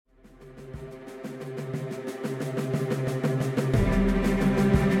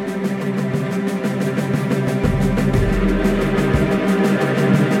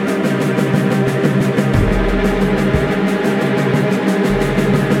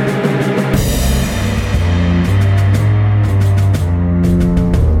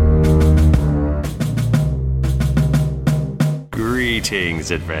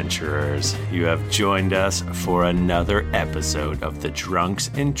Greetings, adventurers. You have joined us for another episode of the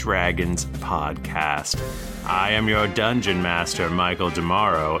Drunks and Dragons podcast. I am your dungeon master, Michael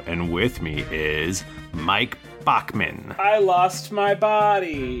Demaro, and with me is Mike Bachman. I lost my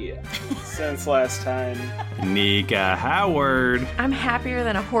body since last time. Nika Howard. I'm happier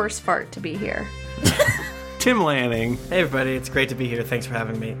than a horse fart to be here. Tim Lanning. Hey everybody, it's great to be here. Thanks for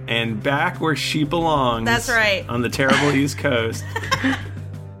having me. And back where she belongs. That's right. On the terrible East Coast.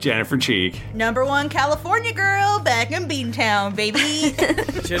 Jennifer Cheek. #1 California girl, back in Beantown, baby.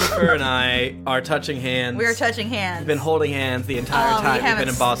 Jennifer and I are touching hands. We are touching hands. We've been holding hands the entire time we've been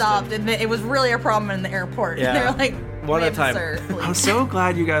in Boston. Stopped, and it was really a problem in the airport. Yeah. They were like, one at a time. Sir, I'm so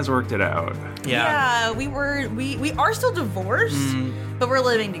glad you guys worked it out. Yeah, we are still divorced, but we're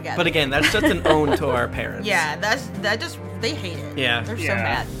living together. But again, that's just an own to our parents. Yeah, they hate it. Yeah. They're so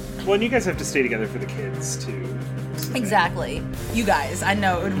mad. Well, and you guys have to stay together for the kids, too. Exactly. You guys, I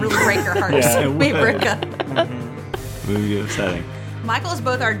know, it would really break your hearts. Yeah, it We would. break up. Would be upsetting. Michael is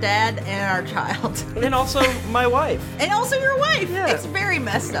both our dad and our child. And also my wife. And also your wife. Yeah. It's very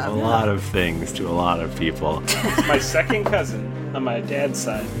messed up. A lot of things to a lot of people. My second cousin on my dad's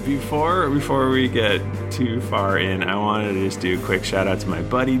side. Before we get too far in, I wanted to just do a quick shout out to my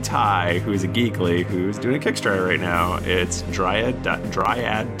buddy Ty, who's a Geekly, who's doing a Kickstarter right now. It's Dryad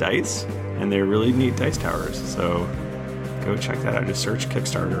Dice, and they're really neat dice towers. So go check that out. Just search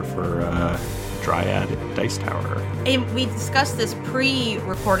Kickstarter for Dryad Dice Tower. And we discussed this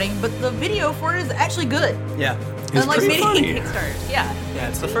pre-recording, but the video for it is actually good. Yeah. It's Unlike pretty many funny. Kickstarters. Yeah. Yeah,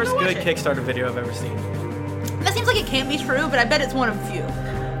 it's the first watch good it. Kickstarter video I've ever seen. That seems like it can't be true, but I bet it's one of a few.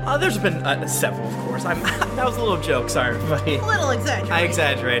 There's been several, of course. That was a little joke, sorry everybody. A little exaggerated. I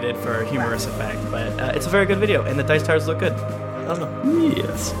exaggerated for humorous effect, but it's a very good video, and the dice towers look good. I don't know.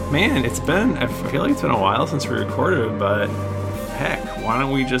 Yes. Man, I feel like it's been a while since we recorded, but heck, why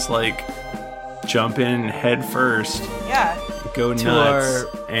don't we just jump in head first, Yeah. go To nuts,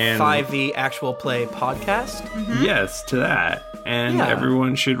 our and 5e actual play podcast. yes, to that. And Yeah.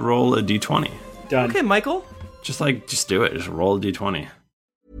 everyone should roll a d20. Done. Okay, Michael. Just do it. Just roll a d20.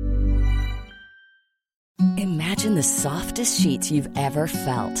 Imagine the softest sheets you've ever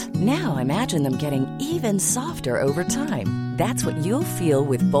felt. Now imagine them getting even softer over time. That's what you'll feel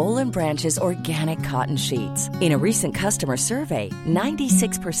with Boll & Branch's organic cotton sheets. In a recent customer survey,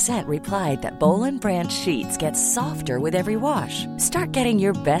 96% replied that Boll & Branch sheets get softer with every wash. Start getting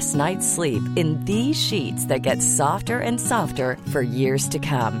your best night's sleep in these sheets that get softer and softer for years to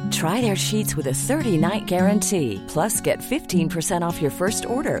come. Try their sheets with a 30-night guarantee. Plus, get 15% off your first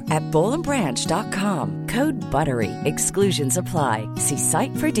order at bollandbranch.com. Code BUTTERY. Exclusions apply. See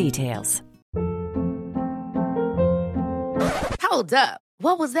site for details. Hold up.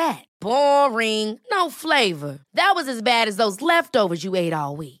 What was that? Boring. No flavor. That was as bad as those leftovers you ate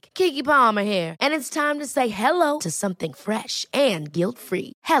all week. Keke Palmer here, and it's time to say hello to something fresh and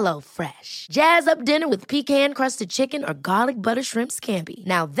guilt-free. Hello Fresh. Jazz up dinner with pecan-crusted chicken or garlic butter shrimp scampi.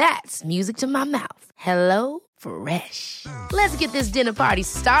 Now that's music to my mouth. Hello Fresh. Let's get this dinner party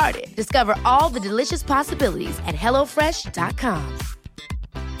started. Discover all the delicious possibilities at hellofresh.com.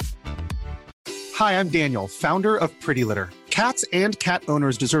 Hi, I'm Daniel, founder of Pretty Litter. Cats and cat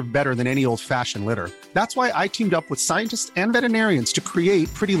owners deserve better than any old-fashioned litter. That's why I teamed up with scientists and veterinarians to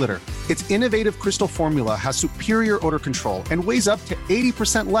create Pretty Litter. Its innovative crystal formula has superior odor control and weighs up to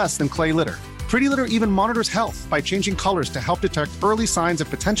 80% less than clay litter. Pretty Litter even monitors health by changing colors to help detect early signs of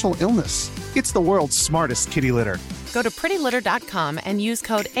potential illness. It's the world's smartest kitty litter. Go to prettylitter.com and use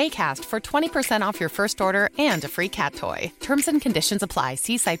code ACAST for 20% off your first order and a free cat toy. Terms and conditions apply.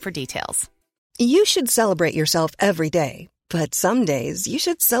 See site for details. You should celebrate yourself every day, but some days you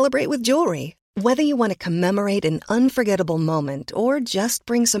should celebrate with jewelry. Whether you want to commemorate an unforgettable moment or just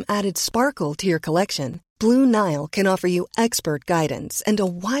bring some added sparkle to your collection, Blue Nile can offer you expert guidance and a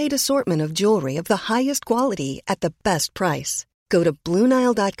wide assortment of jewelry of the highest quality at the best price. Go to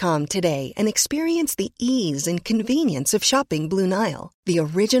BlueNile.com today and experience the ease and convenience of shopping Blue Nile, the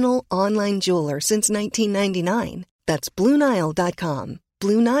original online jeweler since 1999. That's BlueNile.com.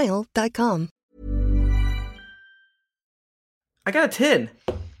 BlueNile.com. I got a 10.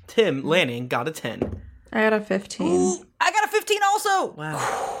 Tim Lanning got a 10. I got a 15. Ooh, I got a 15 also. Wow.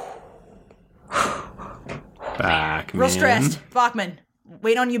 Back, Real man. stressed. Bachman,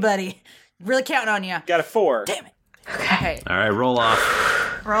 wait on you, buddy. Really counting on you. Got a 4. Damn it. Okay. All right, roll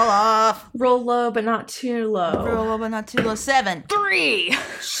off. Roll off. Roll low, but not too low. Roll low, but not too low. 7. 3.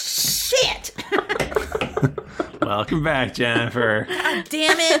 Shit. Welcome back, Jennifer. God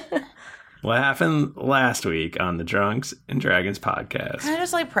damn it. What happened last week on the Drunks and Dragons podcast? Can I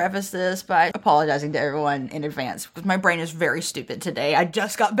just preface this by apologizing to everyone in advance because my brain is very stupid today. I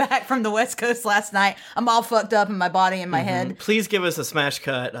just got back from the West Coast last night. I'm all fucked up in my body and my head. Please give us a smash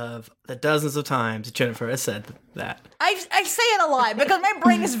cut of the dozens of times Jennifer has said that. I say it a lot because my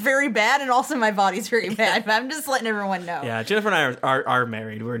brain is very bad and also my body's very bad. But I'm just letting everyone know. Yeah, Jennifer and I are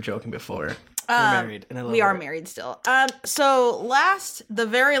married. We were joking before. We're married, and I love we are it. married still. So the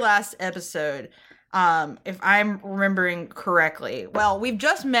very last episode, if I'm remembering correctly, well, we've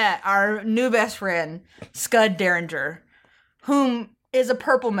just met our new best friend, Scud Derringer, whom is a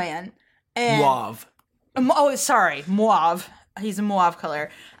purple man. And Mauve. Mauve. He's a mauve color.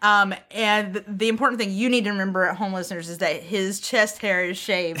 And the important thing you need to remember at home, listeners, is that his chest hair is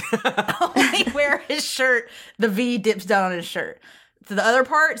shaved. Only where his shirt, the V dips down on his shirt. To the other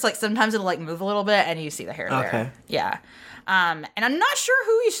parts, sometimes it'll move a little bit and you see the hair there. Okay. Yeah. And I'm not sure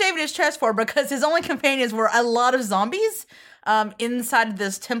who he shaved his chest for because his only companions were a lot of zombies inside of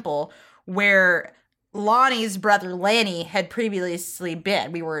this temple where Lonnie's brother Lanny had previously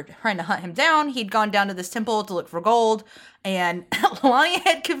been. We were trying to hunt him down. He'd gone down to this temple to look for gold, and Lonnie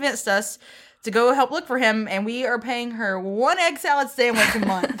had convinced us to go help look for him, and we are paying her 1 egg salad sandwich a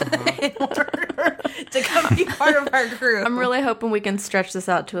month in order to come be part of our crew. I'm really hoping we can stretch this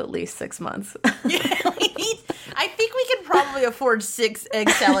out to at least 6 months. I think we can probably afford 6 egg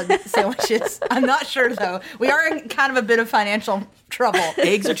salad sandwiches. I'm not sure, though. We are in kind of a bit of financial trouble.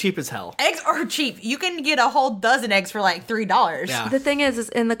 Eggs are cheap as hell. Eggs are cheap. You can get a whole dozen eggs for $3. Yeah. The thing is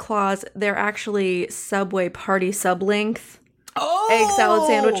in the clause, they're actually Subway party sub-length egg salad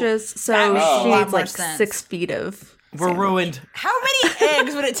sandwiches. So she needs 6 feet of We're sandwich. ruined. How many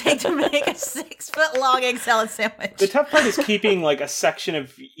eggs would it take to make a 6-foot-long egg salad sandwich? The tough part is keeping a section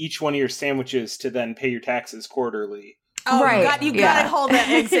of each one of your sandwiches to then pay your taxes quarterly. Oh, right. you gotta hold that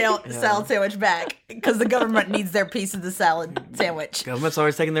egg salad sandwich back because the government needs their piece of the salad sandwich. Government's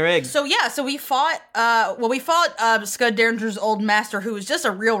always taking their eggs. So we fought Scud Derringer's old master, who was just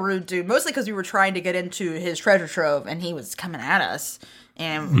a real rude dude, mostly because we were trying to get into his treasure trove, and he was coming at us,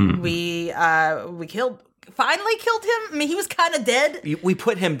 and we finally killed him. I mean, he was kind of dead. We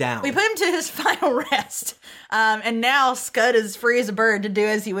put him down. We put him to his final rest. And now Scud is free as a bird to do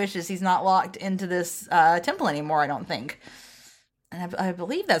as he wishes. He's not locked into this temple anymore, I don't think. And I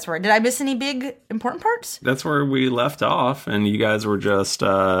believe that's right. Did I miss any big, important parts? That's where we left off, and you guys were just,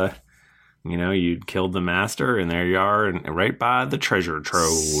 you'd killed the master, and there you are, and right by the treasure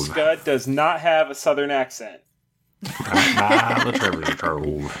trove. Scud does not have a southern accent. Right by the treasure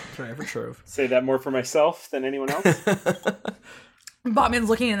trove. Treasure trove. Say that more for myself than anyone else. Botman's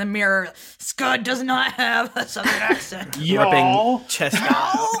looking in the mirror. Scud does not have a southern accent. Ripping chest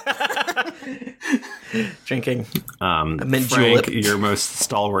out. Drinking. mint Frank, julep. your most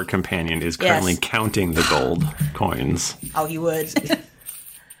stalwart companion, is currently counting the gold coins. Oh, he would.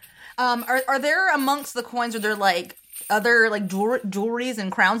 Are there amongst the coins, are there other jewelries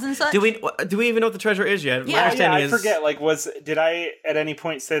and crowns and such? Do we even know what the treasure is yet? Yeah. My understanding I is forget. Did I at any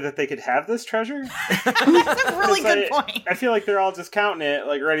point say that they could have this treasure? That's a really good point. I feel like they're all just counting it,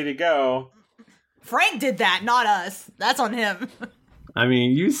 ready to go. Frank did that, not us. That's on him. I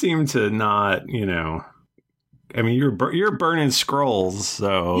mean, you seem to not, I mean, you're burning scrolls,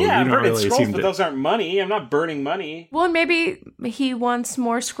 so Yeah, you I'm don't burning really scrolls, seem but to. those aren't money. I'm not burning money. Well, and maybe he wants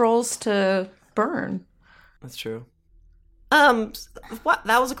more scrolls to burn. that's true. What?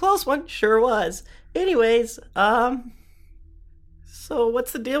 That was a close one. Sure was. Anyways, so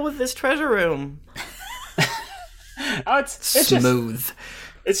what's the deal with this treasure room? It's Smooth.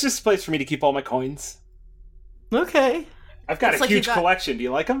 It's just a place for me to keep all my coins. Okay. I've got It's a like you huge got- collection. Do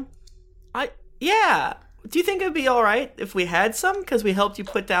you like them? Yeah. Do you think it'd be all right if we had some? Because we helped you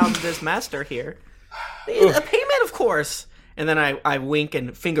put down this master here. A payment, of course. And then I wink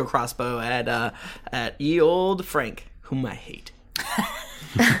and finger crossbow at ye old Frank, whom I hate.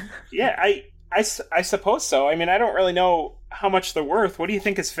 Yeah, I suppose so. I mean, I don't really know how much they're worth. What do you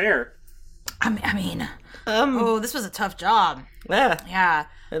think is fair? I mean, this was a tough job. Yeah. Yeah.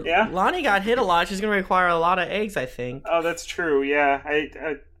 Yeah? Lonnie got hit a lot. She's going to require a lot of eggs, I think. Oh, that's true. Yeah,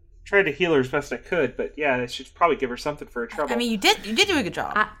 I tried to heal her as best I could, but yeah, I should probably give her something for her trouble. I mean, you did do a good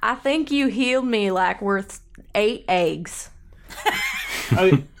job. I think you healed me worth 8 eggs.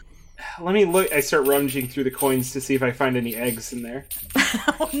 Let me look. I start rummaging through the coins to see if I find any eggs in there.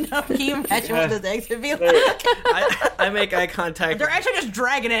 Oh no! Can you imagine what those eggs would be like? I make eye contact. They're actually just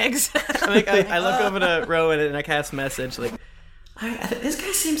dragon eggs. I look over to Rowan and I cast message this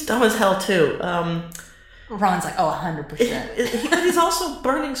guy seems dumb as hell too. Ron's like, 100%. But he's also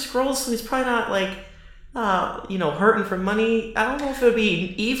burning scrolls, so he's probably not hurting for money. I don't know if it would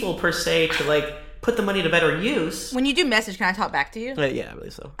be evil per se to like put the money to better use. When you do message, can I talk back to you? Yeah, I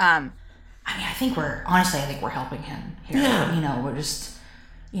believe so. I mean, I think we're helping him here. Yeah. We're just,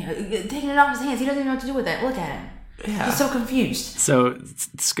 taking it off his hands. He doesn't even know what to do with it. Look at him. Yeah. He's so confused. So,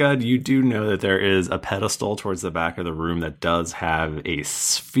 Scud, you do know that there is a pedestal towards the back of the room that does have a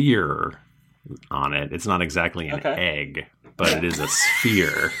sphere on it. It's not exactly an egg, but it is a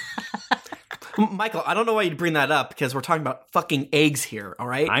sphere. Michael, I don't know why you'd bring that up because we're talking about fucking eggs here, all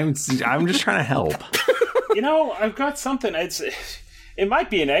right? I'm just trying to help. I've got something. It might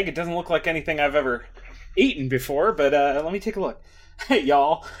be an egg. It doesn't look like anything I've ever eaten before, but let me take a look. Hey,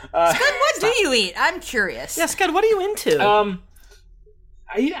 y'all. Scud, what do you eat? I'm curious. Yeah, Scud, what are you into?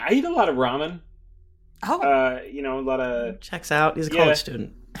 I eat a lot of ramen. Oh. A lot of... Checks out. He's a college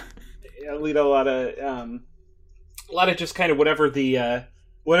student. I eat a lot of just kind of whatever the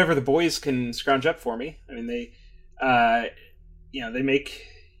boys can scrounge up for me. I mean,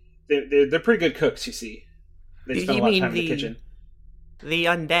 they're pretty good cooks, you see. They spend a lot of time in the kitchen. The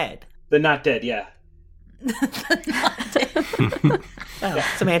undead. The not dead, yeah. Well,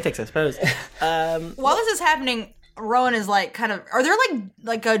 semantics, I suppose. While this is happening, Rowan is like kind of... Are there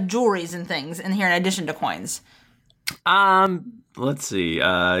like jewelries and things in here in addition to coins? Let's see.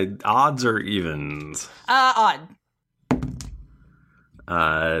 Odds or evens? Odd.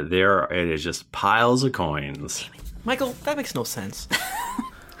 It is just piles of coins. Michael, that makes no sense.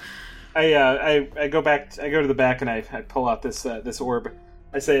 I go back. I go to the back and I pull out this orb.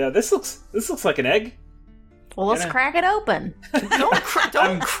 I say, "This looks like an egg." Well, let's crack it open. Don't crack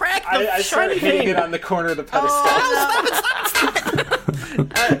the I start hitting it on the corner of the pedestal. Stop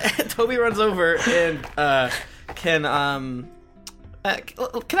it! Toby runs over and can I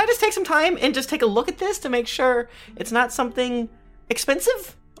just take some time and just take a look at this to make sure it's not something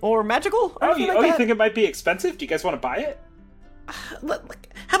expensive or magical? You think it might be expensive? Do you guys want to buy it?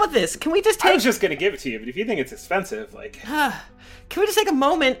 How about this? Can we just take... I was just going to give it to you, but if you think it's expensive, can we just take a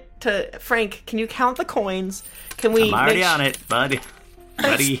moment to... Frank, can you count the coins? Can we... I'm already on it, buddy.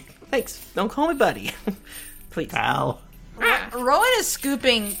 Thanks. Don't call me buddy. Please. Pal. Rowan is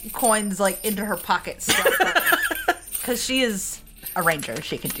scooping coins, into her pockets. Because she is a ranger.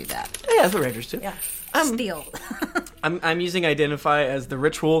 She can do that. Yeah, that's what rangers do. Yeah. Steal. I'm using Identify as the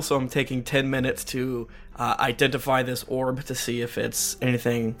ritual, so I'm taking 10 minutes to identify this orb to see if it's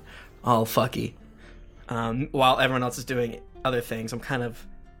anything all fucky. While everyone else is doing other things, I'm kind of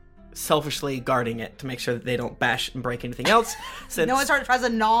selfishly guarding it to make sure that they don't bash and break anything else. Since no one tries to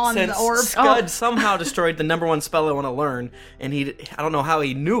gnaw on the orb. Scud somehow destroyed the number one spell I want to learn, and I don't know how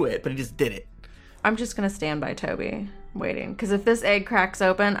he knew it, but he just did it. I'm just going to stand by Toby, waiting. Because if this egg cracks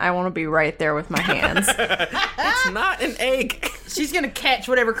open, I want to be right there with my hands. It's not an egg. She's going to catch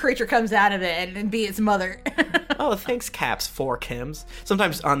whatever creature comes out of it and be its mother. Oh, thanks, Caps, for Kims.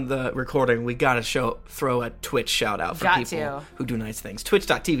 Sometimes on the recording, we got to throw a Twitch shout-out for people who do nice things.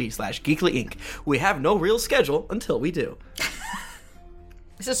 Twitch.tv/GeeklyInc. We have no real schedule until we do.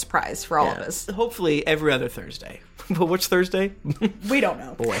 It's a surprise for all of us. Hopefully every other Thursday. But which Thursday? We don't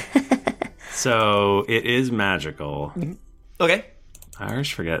know. Boy. So, it is magical. Okay. I always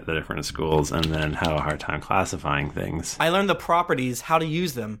forget the different schools and then have a hard time classifying things. I learned the properties, how to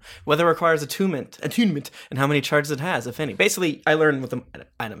use them, whether it requires attunement, and how many charges it has, if any. Basically, I learned what the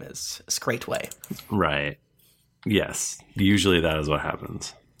item is. A straight way. Right. Yes. Usually that is what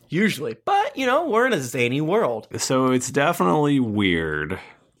happens. Usually. But, we're in a zany world. So it's definitely weird.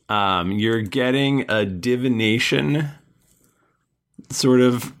 You're getting a divination sort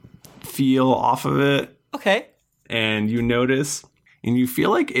of feel off of it. Okay. And you notice, and you feel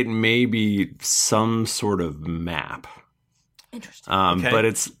like it may be some sort of map. Interesting. Okay. But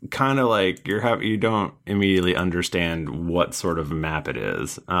it's kind of like you don't immediately understand what sort of map it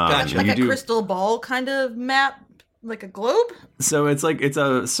is. Gotcha. Like a crystal ball kind of map? Like a globe? So it's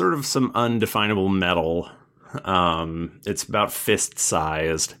a sort of some undefinable metal. It's about fist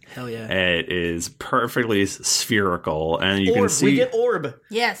sized. Hell yeah. It is perfectly spherical, and you orb. can see We get orb.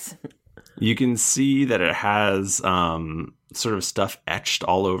 Yes. You can see that it has sort of stuff etched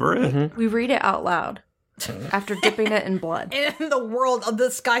all over it. Mm-hmm. We read it out loud after dipping it in blood. In the world of the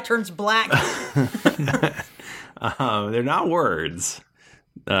sky turns black. They're not words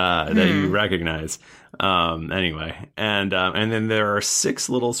that you recognize. Anyway, and then there are 6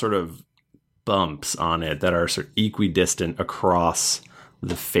 little sort of bumps on it that are sort of equidistant across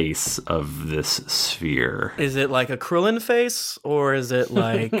the face of this sphere. Is it like a Krillin face, or is it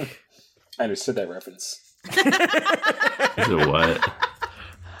like... I understood that reference. Is it what?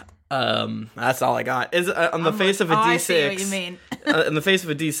 That's all I got. Is it on the face of a D6? I see what you mean. in the face of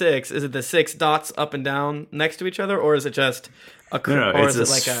a D6, is it the 6 dots up and down next to each other, or is it just a no, it's a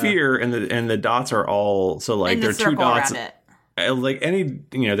sphere, and the dots are all so like there are 2 dots. Like any,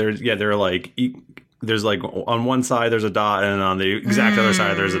 they're like there's like on one side there's a dot, and on the exact other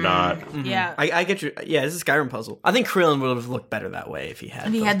side there's a dot. Mm-hmm. Yeah, I get you. Yeah, this is a Skyrim puzzle. I think Krillin would have looked better that way if he had.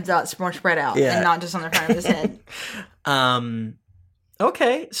 And he had the dots more spread out, and not just on the front of his head.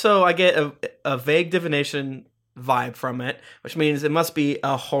 Okay, so I get a vague divination vibe from it, which means it must be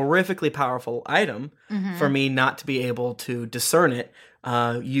a horrifically powerful item for me not to be able to discern it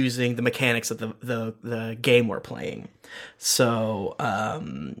using the mechanics of the game we're playing. So,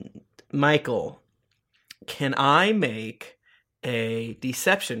 Michael, can I make a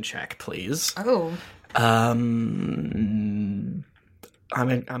deception check, please? Oh. I'm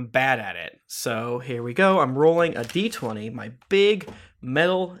bad at it. So here we go. I'm rolling a d20, my big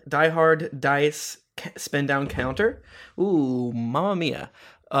metal diehard dice spin down counter. Ooh, mamma mia.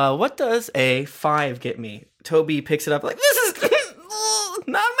 What does a 5 get me? Toby picks it up like, this is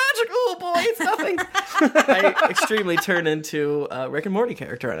not magic. Oh boy, it's nothing. I extremely turn into a Rick and Morty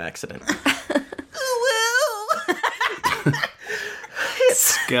character on accident.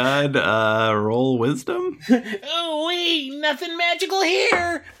 Scud, roll wisdom? Oh, wait, nothing magical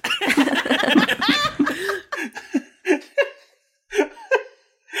here.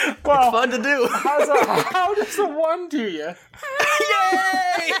 Well, it's fun to do. How does a 1 do you?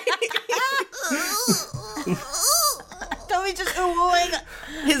 Yay! Toby just oohing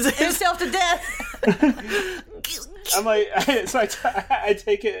himself to death. I'm like, I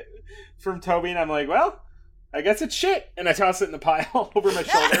take it from Toby, and I'm like, well, I guess it's shit, and I toss it in the pile over my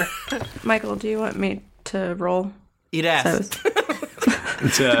shoulder. Michael, do you want me to roll? Eat ass.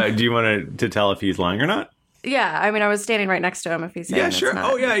 Do you want to tell if he's lying or not? Yeah, I mean, I was standing right next to him. If he's saying sure. It's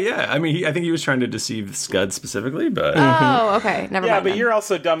not. Oh, yeah. I mean, I think he was trying to deceive Scud specifically, but oh, okay, never mind. Yeah, but then. you're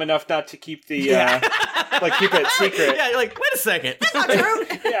also dumb enough not to keep the keep it secret. Yeah, you're like, wait a second. That's not true.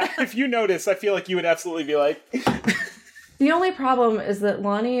 Yeah, if you notice, I feel like you would absolutely be like. The only problem is that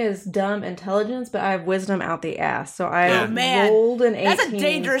Lonnie is dumb intelligence, but I have wisdom out the ass. So I rolled an 18. That's a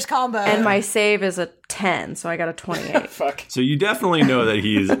dangerous combo. And my save is a 10, so I got a 28. Fuck. So you definitely know that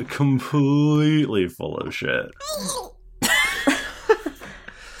he's completely full of shit.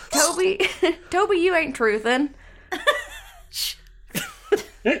 Toby, you ain't truthin'.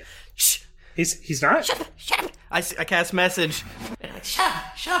 He's not. Shut up. I cast message. Shut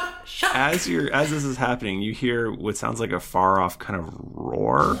up. As this is happening, you hear what sounds like a far off kind of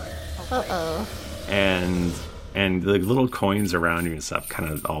roar. Uh-oh. And the little coins around you and stuff kind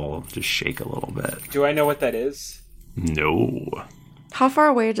of all just shake a little bit. Do I know what that is? No. How far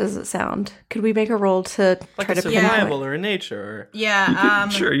away does it sound? Could we make a roll to like try a to survival or a nature? Yeah.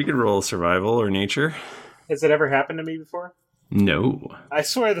 Sure, you could roll survival or nature. Has it ever happened to me before? No. I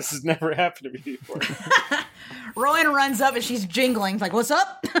swear this has never happened to me before. Rowan runs up and she's jingling. Like, what's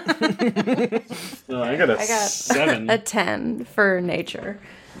up? I got 7. A 10 for nature.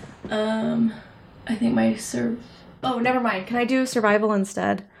 I think my Oh, never mind. Can I do survival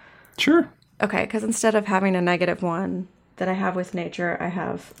instead? Sure. Okay, because instead of having a -1 that I have with nature, I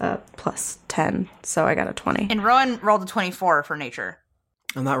have a plus 10, so I got a 20. And Rowan rolled a 24 for nature.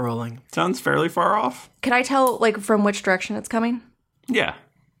 I'm not rolling. Sounds fairly far off. Can I tell, like, from which direction it's coming? Yeah.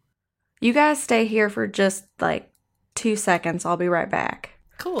 You guys stay here for just, 2 seconds. I'll be right back.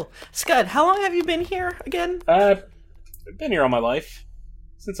 Cool. Scud, how long have you been here again? I've been here all my life.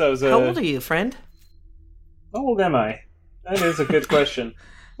 Since I was How old are you, friend? How old am I? That is a good question.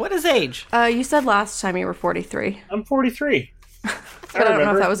 What is age? You said last time you were 43. I'm 43. But I don't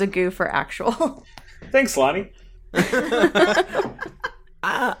know if that was a goof or actual. Thanks, Lonnie.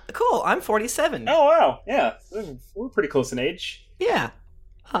 Cool. I'm 47. Oh, wow. Yeah. We're pretty close in age. Yeah.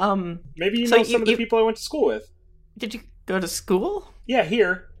 Maybe you know some of the people I went to school with. Did you go to school? Yeah,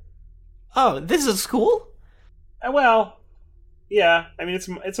 here. Oh, this is a school? Well, yeah. I mean,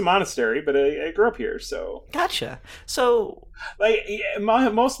 it's a monastery, but I grew up here, so. Gotcha. So,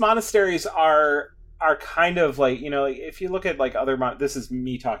 most monasteries are kind of if you look at other this is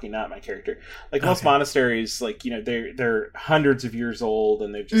me talking, not my character. Most monasteries, they're hundreds of years old,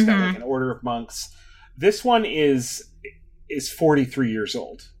 and they've just got an order of monks. This one is 43 years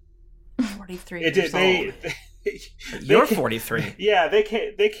old. 43 years old. You're 43. Yeah, they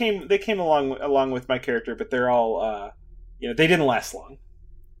came along with my character, but they're all they didn't last long.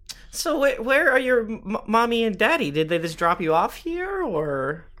 So where are your mommy and daddy? Did they just drop you off here,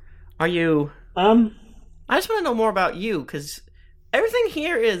 or are you? I just want to know more about you, because everything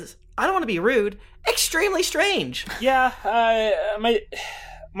here is, I don't want to be rude, extremely strange. Yeah,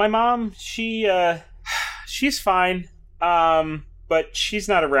 my mom, she's fine. but she's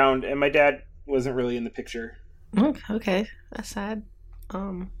not around, and my dad wasn't really in the picture. Okay, that's sad.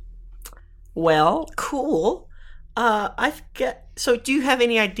 Well, cool. So do you have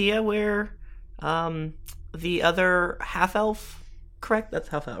any idea where the other half-elf, correct? That's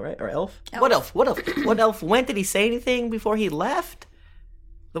half-elf, right? Or elf? What elf? What elf went? Did he say anything before he left?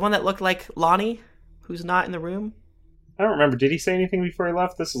 The one that looked like Lonnie, who's not in the room? I don't remember. Did he say anything before he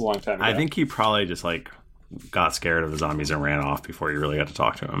left? This is a long time ago. I think he probably just got scared of the zombies and ran off before you really got to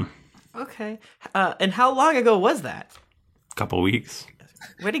talk to him. Okay. And how long ago was that? A couple weeks.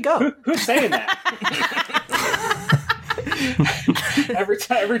 Where'd he go? Who's saying that? every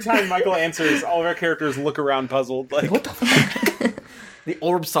time Michael answers, all of our characters look around puzzled. Like, what the fuck? The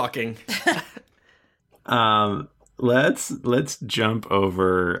orb's talking. Let's jump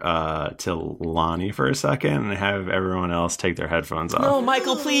over to Lonnie for a second and have everyone else take their headphones off. No,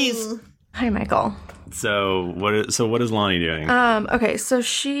 Michael, please. Hi, Michael. So what is Lonnie doing? Okay, so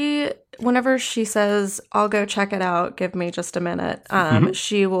whenever she says, I'll go check it out, give me just a minute,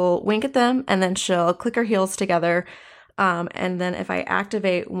 she will wink at them, and then she'll click her heels together, and then if I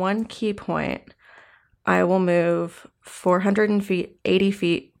activate one key point, I will move 480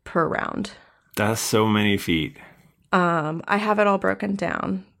 feet per round. That's so many feet. I have it all broken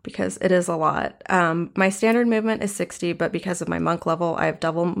down because it is a lot. My standard movement is 60, but because of my monk level, I have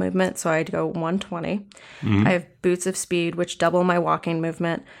double movement, so I'd go 120. Mm-hmm. I have boots of speed, which double my walking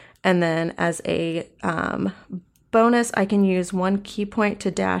movement. And then as a bonus, I can use one key point to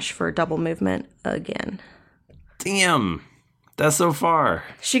dash for double movement again. Damn. That's so far.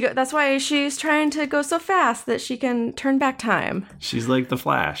 That's why she's trying to go so fast that she can turn back time. She's like the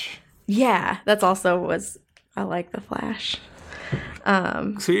Flash. Yeah, that's also I like the Flash.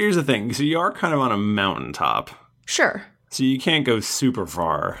 So here's the thing. So you are kind of on a mountaintop. Sure. So you can't go super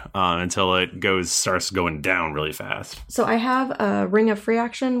far until it starts going down really fast. So I have a ring of free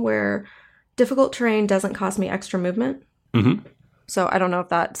action where difficult terrain doesn't cost me extra movement. Mm-hmm. So I don't know if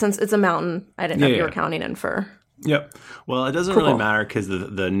that, since it's a mountain, I didn't know if you were counting in for... Yep. Well, it doesn't really matter because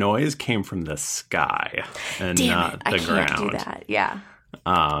the noise came from the sky and not the ground. I can't do that. Yeah.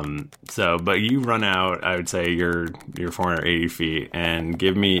 But you run out. I would say you're 480 feet, and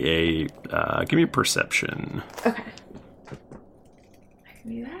give me a perception. Okay. I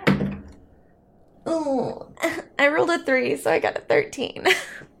can do that. Oh, I rolled a 3, so I got a 13.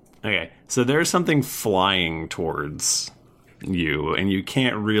 Okay, so there's something flying towards you, and you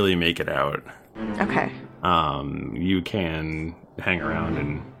can't really make it out. Okay. You can hang around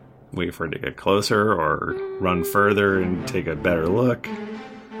and wait for it to get closer, or run further and take a better look,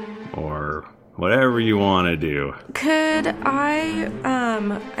 or whatever you want to do. Could I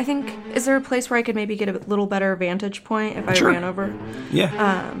think, is there a place where I could maybe get a little better vantage point if I ran over?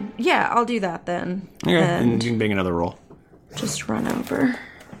 Yeah. Yeah, I'll do that then. Okay, and you can make another roll. Just run over.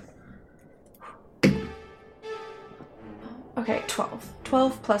 Okay, 12.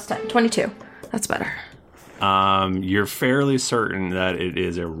 12 plus 10. 22. That's better. You're fairly certain that it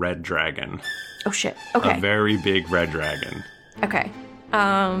is a red dragon. Oh, shit. Okay. A very big red dragon. Okay.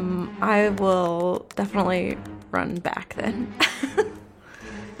 I will definitely run back then.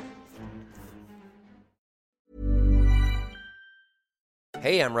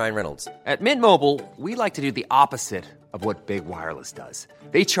 Hey, I'm Ryan Reynolds. At Mint Mobile, we like to do the opposite of what Big Wireless does.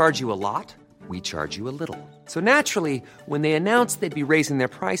 They charge you a lot. We charge you a little. So naturally, when they announced they'd be raising their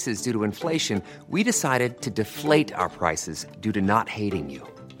prices due to inflation, we decided to deflate our prices due to not hating you.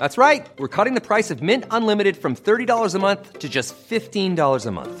 That's right. We're cutting the price of Mint Unlimited from $30 a month to just $15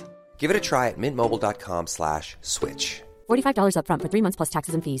 a month. Give it a try at mintmobile.com/switch. $45 up front for 3 months plus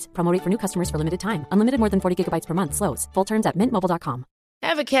taxes and fees. Promo rate for new customers for limited time. Unlimited more than 40 gigabytes per month. Slows full terms at mintmobile.com.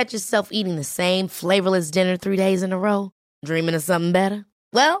 Ever catch yourself eating the same flavorless dinner 3 days in a row? Dreaming of something better?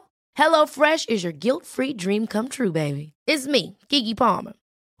 Well, HelloFresh is your guilt-free dream come true, baby. It's me, Keke Palmer.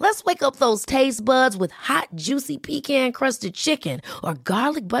 Let's wake up those taste buds with hot, juicy pecan-crusted chicken or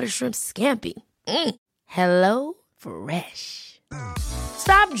garlic butter shrimp scampi. Hello Fresh.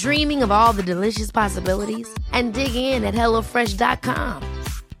 Stop dreaming of all the delicious possibilities and dig in at HelloFresh.com.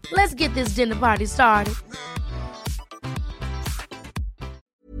 Let's get this dinner party started.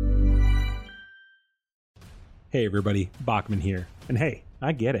 Hey everybody, Bachman here. And hey,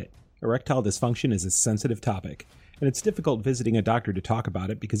 I get it. Erectile dysfunction is a sensitive topic, and it's difficult visiting a doctor to talk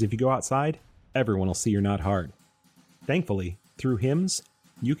about it because if you go outside, everyone will see you're not hard. Thankfully, through HIMS,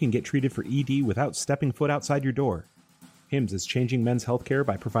 you can get treated for ED without stepping foot outside your door. HIMS is changing men's healthcare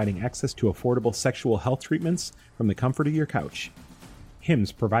by providing access to affordable sexual health treatments from the comfort of your couch.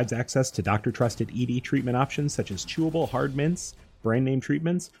 HIMS provides access to doctor-trusted ED treatment options such as chewable hard mints, brand name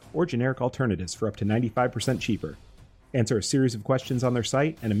treatments, or generic alternatives for up to 95% cheaper. Answer a series of questions on their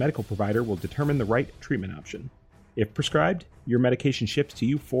site, and a medical provider will determine the right treatment option. If prescribed, your medication ships to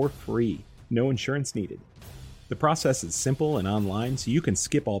you for free. No insurance needed. The process is simple and online, so you can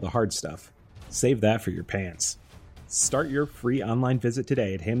skip all the hard stuff. Save that for your pants. Start your free online visit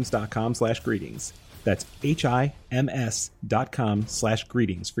today at hims.com/greetings. That's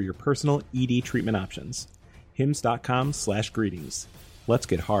HIMS.com/greetings for your personal ED treatment options. hims.com/greetings. Let's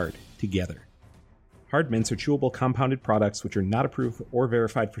get hard together. Hard mints are chewable compounded products which are not approved or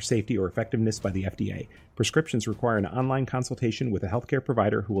verified for safety or effectiveness by the FDA. Prescriptions require an online consultation with a healthcare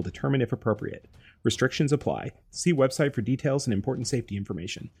provider who will determine if appropriate. Restrictions apply. See website for details and important safety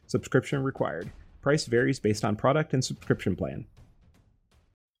information. Subscription required. Price varies based on product and subscription plan.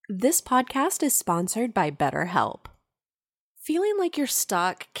 This podcast is sponsored by BetterHelp. Feeling like you're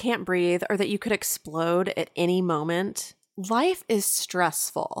stuck, can't breathe, or that you could explode at any moment? Life is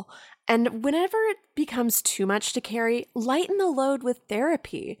stressful. And whenever it becomes too much to carry, lighten the load with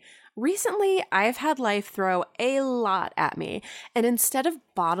therapy. Recently, I've had life throw a lot at me, and instead of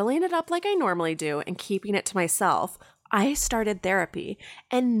bottling it up like I normally do and keeping it to myself, I started therapy,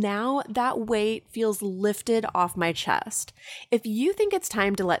 and now that weight feels lifted off my chest. If you think it's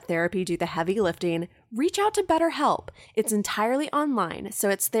time to let therapy do the heavy lifting, reach out to BetterHelp. It's entirely online, so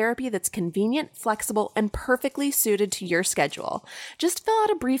it's therapy that's convenient, flexible, and perfectly suited to your schedule. Just fill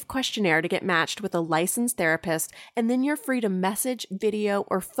out a brief questionnaire to get matched with a licensed therapist, and then you're free to message, video,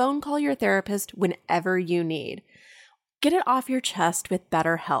 or phone call your therapist whenever you need. Get it off your chest with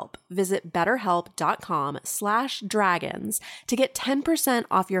BetterHelp. Visit betterhelp.com/dragons to get 10%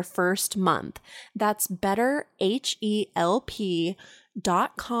 off your first month. That's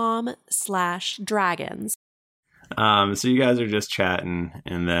betterhelp.com/dragons. So you guys are just chatting,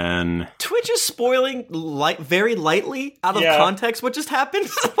 and then Twitch is spoiling very lightly out of context what just happened.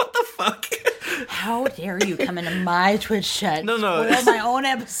 What the fuck? How dare you come into my Twitch chat? No. Spoil my own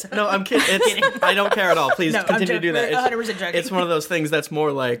episode. No, I'm kidding. I don't care at all. Please continue to do that. 100% joking. It's one of those things that's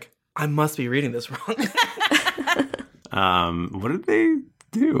more like, I must be reading this wrong. What did they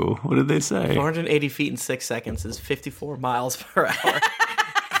do? What did they say? 480 feet in 6 seconds is 54 miles per hour.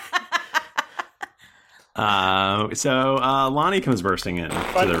 So Lonnie comes bursting in.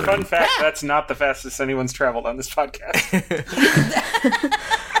 Fun fact, that's not the fastest anyone's traveled on this podcast.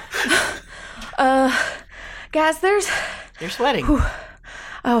 Guys, You're sweating.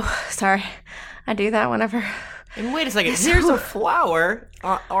 Oh, sorry. I do that whenever. And wait a second. There's a flower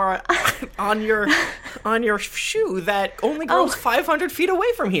on your shoe that only grows 500 feet away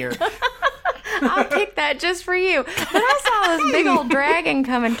from here. I picked that just for you. But I saw this big old dragon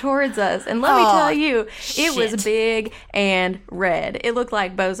coming towards us, and let me tell you, it was big and red. It looked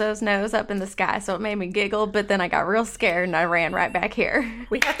like Bozo's nose up in the sky, so it made me giggle, but then I got real scared and I ran right back here.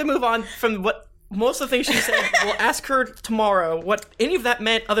 We have to move on from what most of the things she said. We'll ask her tomorrow what any of that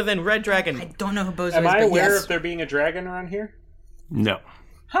meant other than red dragon. I don't know who Bozo is. Am I but aware yes. of there being a dragon around here? No.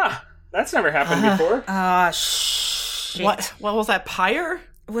 Huh. That's never happened before. Shit. What was that, Pyre?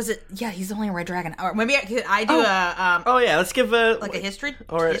 Was it? Yeah, he's only a red dragon. Or maybe I do a... oh, yeah, let's give a history?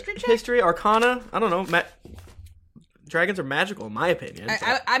 Or history check? History, Arcana? I don't know. Dragons are magical, in my opinion.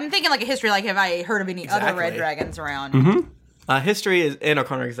 I'm thinking like a history, like have I heard of any other red dragons around? Mm-hmm. History and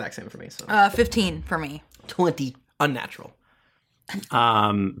Arcana are exact same for me. So 15 for me. 20. Unnatural.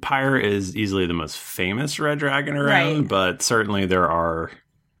 Pyre is easily the most famous red dragon around, Right. but certainly there are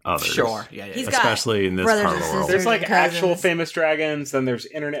others. Sure, yeah. He's especially in this part of the world. There's like cousins. actual famous dragons, then there's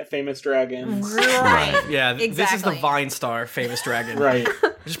internet famous dragons. Right. Yeah, this is the Exactly. Vine Star famous dragon. Right.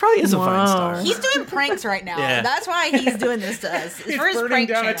 Which probably is a Vine Star. He's doing pranks right now. Yeah. That's why he's doing this to us. It's He's for his burning prank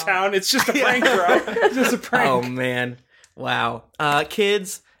down channel. a town. It's just a prank, bro. It's just a prank. Oh, man. Wow.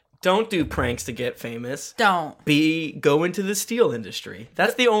 Kids, don't do pranks to get famous. Don't. Go into the steel industry.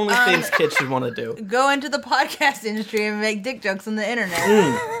 That's the only things kids should want to do. Go into the podcast industry and make dick jokes on the internet.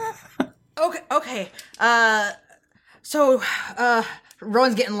 Okay. So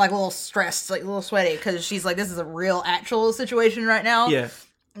Rowan's getting like a little stressed, like a little sweaty, because she's like, this is a real actual situation right now. Yeah.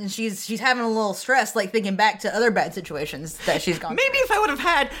 And she's having a little stress, like thinking back to other bad situations that she's gone Maybe if I would have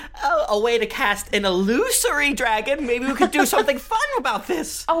had a way to cast an illusory dragon, maybe we could do something fun about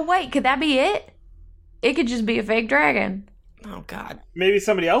this. Oh, wait, could that be it? It could just be a fake dragon. Oh, God. Maybe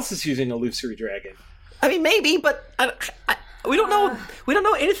somebody else is using illusory dragon. I mean, maybe, but we don't know. We don't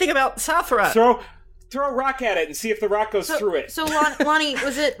know anything about Sathra. Throw a rock at it and see if the rock goes through it. So Lonnie,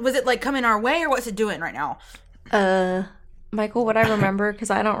 was it like coming our way, or what's it doing right now? Michael, would I remember? Because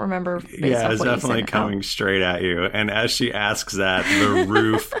I don't remember. Yeah, it's definitely coming straight at you. And as she asks that, the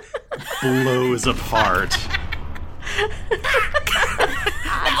roof blows apart.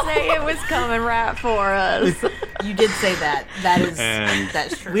 I'd say it was coming right for us. You did say that. And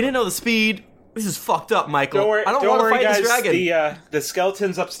That's true. We didn't know the speed. This is fucked up, Michael. Don't worry, I don't want to fight guys. this dragon. The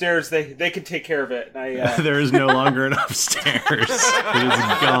skeletons upstairs, they can take care of it. There is no longer an upstairs. It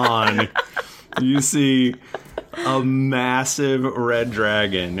is gone. You see a massive red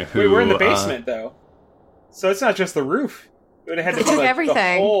dragon who... Wait, we're in the basement, though. So it's not just the roof. It would have had to be like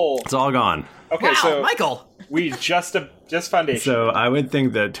everything. The whole... It's all gone. Okay, Wow, so Michael! We just foundation. So I would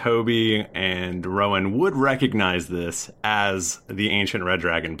think that Toby and Rowan would recognize this as the ancient red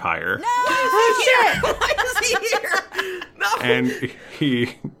dragon Pyre. No! Why is he here? No! And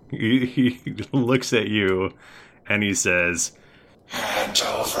he looks at you and he says, "Hand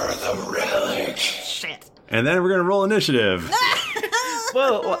over the relic." Shit. And then we're going to roll initiative.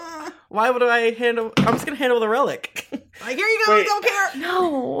 Well, why would I hand over... I'm just going to hand over the relic. Like, here you go, Wait. don't care.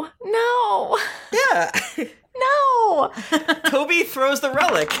 No. Yeah. No. Toby throws the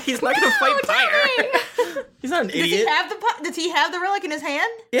relic. He's not going to fight Pyre. He's not an idiot. Does he have the relic in his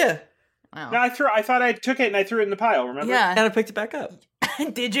hand? Yeah. Wow. No, I thought I took it and I threw it in the pile, remember? And I picked it back up.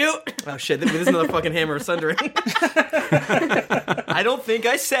 Did you? Oh shit, this is another fucking Hammer of Sundering. I don't think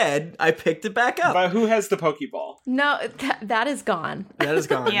I said I picked it back up. But who has the Pokeball? No, that is gone. That is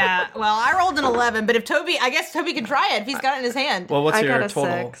gone. Yeah, well, I rolled an 11, but I guess Toby can try it if he's got it in his hand. Well, what's I your got a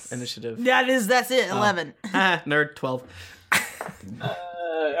total 6. initiative? That's it, 11. Nerd, 12.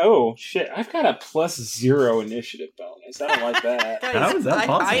 Oh, shit. I've got a +0 initiative bonus. I don't like that. How is that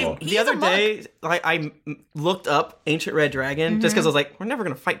possible? The other day, I looked up Ancient Red Dragon just because I was like, we're never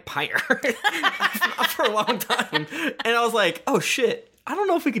going to fight Pyre for a long time. And I was like, oh shit, I don't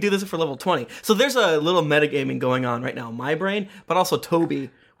know if we could do this for level 20. So there's a little metagaming going on right now in my brain, but also Toby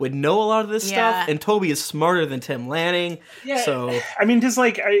would know a lot of this stuff, and Toby is smarter than Tim Lanning. Yeah, so I mean, just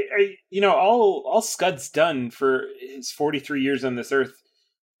like all Scud's done for his 43 years on this earth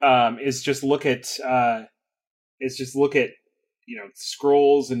is just look at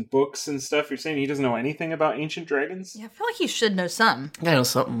scrolls and books and stuff. You're saying he doesn't know anything about ancient dragons? Yeah, I feel like he should know some. I know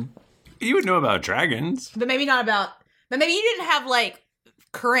something. You would know about dragons. But maybe not about... But maybe you didn't have, like,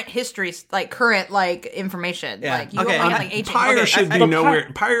 current histories, like, current, like, information. Yeah. Like, you only have, like, ancient... Pyre should be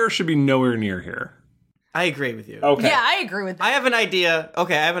nowhere. Pyre should be nowhere near here. I agree with you. Okay. Yeah, I agree with that. I have an idea.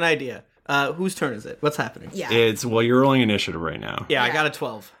 Okay, I have an idea. Whose turn is it? What's happening? Yeah. You're rolling initiative right now. Yeah, I got a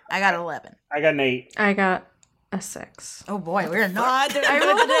 12. I got an 11. I got an 8. I got a 6. Oh boy, we're not doing I good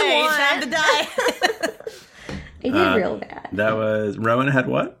rolled today. It's time to die. I did real bad. That was Rowan had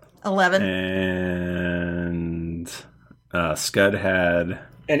what? 11. And Scud had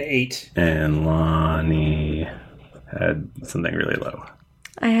an 8. And Lonnie had something really low.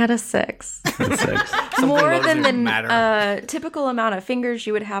 I had a 6. A 6. More than the typical amount of fingers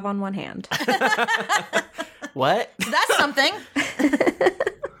you would have on one hand. What? That's something.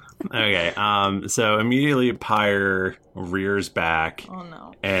 Okay, so immediately Pyre rears back. Oh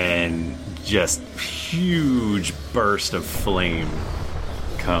no. And just huge burst of flame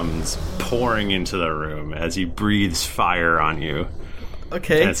comes pouring into the room as he breathes fire on you.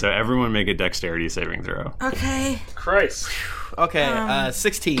 Okay. And so everyone make a dexterity saving throw. Okay. Christ. Okay,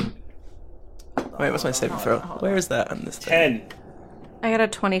 16. Wait, what's my saving throw? Where is that on this thing? 10. I got a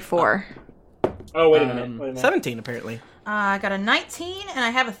 24. Oh, wait a minute. 17, apparently. I got a 19, and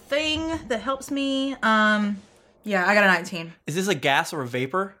I have a thing that helps me. Yeah, I got a 19. Is this a gas or a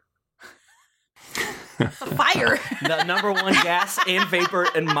vapor? Fire. The number one gas and vapor,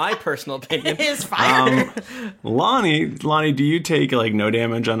 in my personal opinion, is fire. Lonnie, do you take like no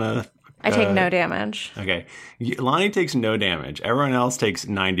damage on a? I take no damage. Okay, Lonnie takes no damage. Everyone else takes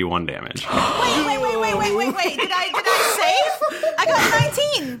 91 damage. Wait. Did I save? I got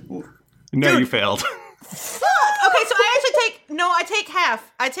 19. No, you failed. Fuck. Okay, so I actually I take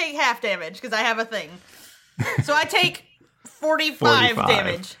half. I take half damage because I have a thing. So I take 45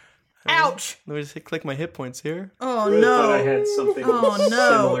 damage. Ouch. Let me just click my hit points here. Oh really no. thought I had something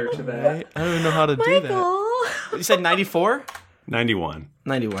similar to that. I don't even know how to do that. You said 94? 91.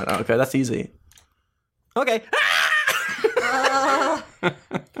 91. Oh, okay, that's easy. Okay.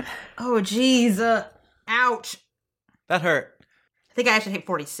 Oh jeez. Ouch. That hurt. I think I actually take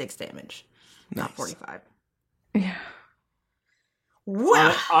 46 damage. Nice. Not 45. Yeah.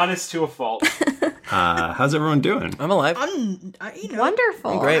 Wow. Honest to a fault. How's everyone doing? I'm alive.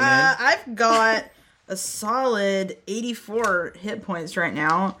 Wonderful. I'm great, man. I've got a solid 84 hit points right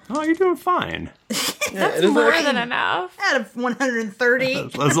now. Oh, you're doing fine. That's more than enough. Out of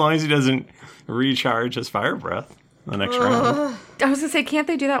 130. As long as he doesn't recharge his fire breath the next round. I was going to say, can't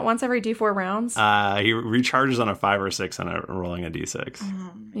they do that once every D4 rounds? He recharges on a 5 or 6 on rolling a D6.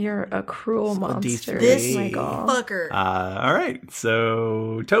 You're a cruel monster. This Michael. fucker. All right,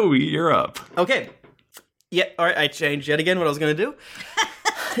 so Toby, you're up. Okay. Yeah, all right, I changed yet again what I was going to do.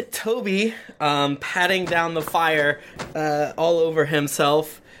 Toby, patting down the fire all over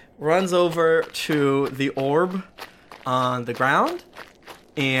himself, runs over to the orb on the ground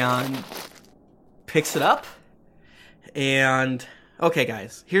and picks it up. And, okay,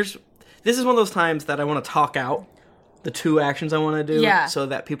 guys, this is one of those times that I want to talk out the 2 actions I want to do so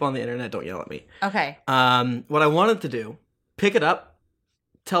that people on the internet don't yell at me. Okay. What I wanted to do, pick it up,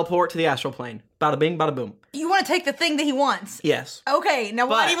 teleport to the astral plane. Bada bing, bada boom. You want to take the thing that he wants? Yes. Okay, now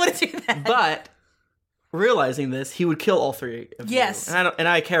why do you want to do that? But realizing this, he would kill all 3 of you. Yes. And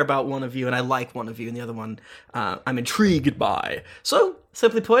I care about one of you, and I like one of you, and the other one I'm intrigued by. So,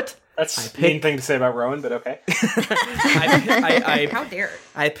 simply put, that's a mean thing to say about Rowan, but okay. How dare.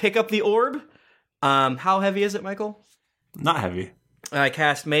 I pick up the orb. How heavy is it, Michael? Not heavy. I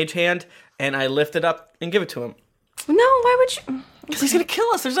cast Mage Hand, and I lift it up and give it to him. No, why would you? Because he's going to kill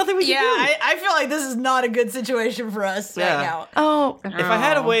us. There's nothing we can do. I feel like this is not a good situation for us right now. Oh. If I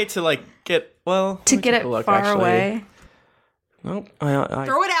had a way to, get it far away. Nope.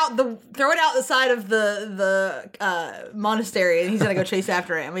 Throw it out the side of the monastery, and he's gonna go chase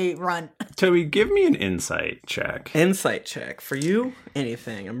after it. And we run. Toby, give me an insight check. Insight check for you.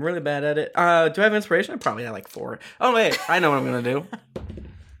 Anything. I'm really bad at it. Do I have inspiration? I probably have 4. Oh wait, I know what I'm gonna do.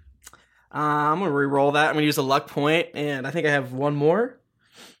 I'm gonna re-roll that. I'm gonna use a luck point, and I think I have 1 more.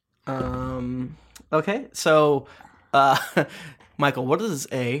 Okay. So, Michael, what does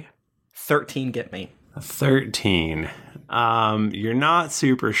a 13 get me? A 13. You're not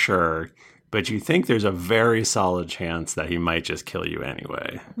super sure, but you think there's a very solid chance that he might just kill you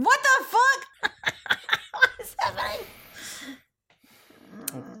anyway. What the fuck? What is happening?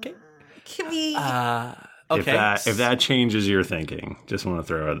 Okay. Can we? Okay. If that changes your thinking, just want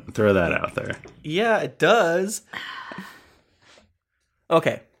to throw that out there. Yeah, it does.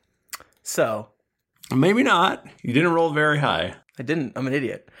 Okay. So. Maybe not. You didn't roll very high. I didn't. I'm an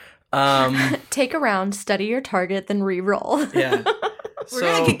idiot. Take a round, study your target, then re-roll. Yeah. We're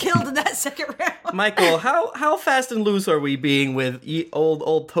gonna get killed in that second round. Michael, how fast and loose are we being with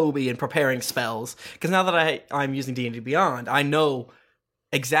old Toby and preparing spells? Because now that I'm using D&D Beyond, I know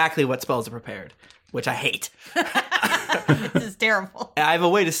exactly what spells are prepared, which I hate. This is terrible. I have a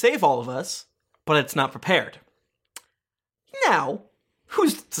way to save all of us, but it's not prepared. Now,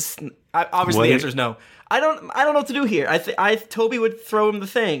 obviously the answer is no. I don't know what to do here. Toby would throw him the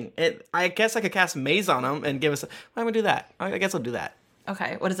thing. I guess I could cast Maze on him and give us. Why would I do that? I guess I'll do that.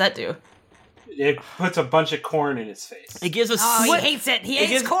 Okay, what does that do? It puts a bunch of corn in his face. It gives us. He hates it. He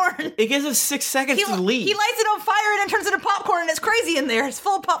hates corn. It gives us 6 seconds to leave. He lights it on fire and it turns into popcorn, and it's crazy in there. It's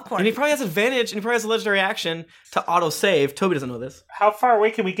full of popcorn. And he probably has advantage, and he probably has a legiondary action to auto save. Toby doesn't know this. How far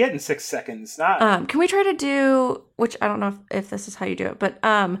away can we get in 6 seconds? Not. Can we try to do? Which I don't know if this is how you do it, but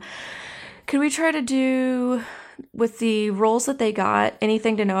could we try to do with the rolls that they got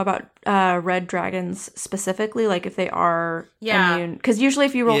anything to know about red dragons specifically, like if they are immune? Because usually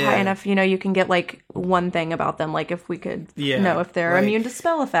if you roll high enough, you can get one thing about them, like if we could know if they're immune to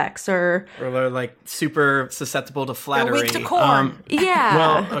spell effects or they're super susceptible to flattery. They're weak to corn.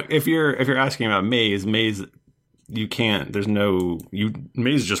 Well, if you're asking about maze, you can't.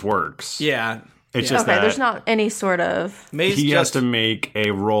 Maze just works. Yeah. It's just okay. that There's not any sort of. He has to make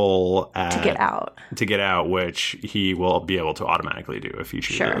a roll to get out, which he will be able to automatically do if he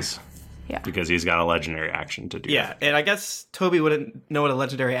chooses. Sure. Yeah. Because he's got a legendary action to do. Yeah, and I guess Toby wouldn't know what a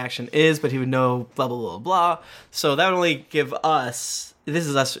legendary action is, but he would know blah blah blah blah. So that would only give us. This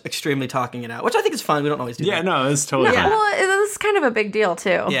is us extremely talking it out, which I think is fun. We don't always do that. Yeah, no, it's totally fun. Well, this is kind of a big deal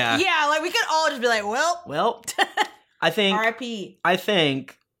too. Yeah. Yeah, we could all just be like, well, I think R.I.P. I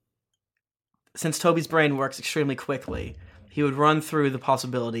think. Since Toby's brain works extremely quickly, he would run through the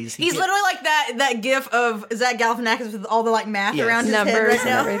possibilities. He's literally like that gif of Zach Galifianakis with all the math around his numbers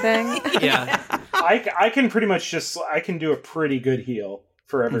head right and now. everything. Yeah. I can pretty much I can do a pretty good heal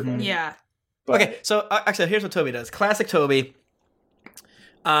for everybody. Mm-hmm. Yeah. But, okay, so actually, here's what Toby does. Classic Toby.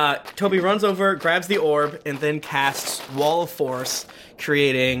 Toby runs over, grabs the orb, and then casts Wall of Force,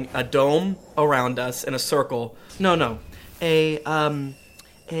 creating a dome around us in a circle. No,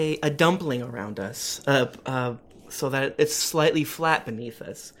 a dumpling around us, so that it's slightly flat beneath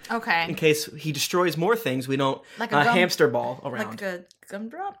us. Okay. In case he destroys more things, we don't like a hamster ball around. Like a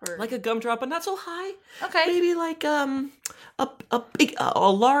gumdrop, or like a gumdrop, but not so high. Okay. Maybe like a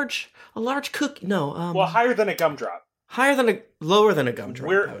large cookie. No. Well, higher than a gumdrop. Lower than a gumdrop.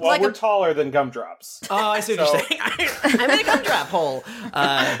 We're taller than gumdrops. Oh, I see what you're saying. I'm in a gumdrop hole.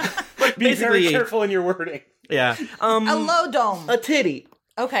 Be very careful in your wording. Yeah. A low dome. A titty.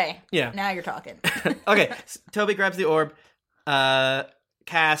 Okay. Yeah. Now you're talking. Okay. Toby grabs the orb,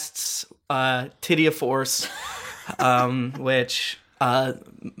 casts Tidia Force, which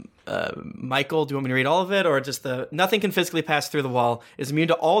Michael, do you want me to read all of it, or just nothing can physically pass through the wall, is immune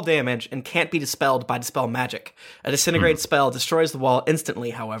to all damage, and can't be dispelled by dispel magic. A disintegrate spell destroys the wall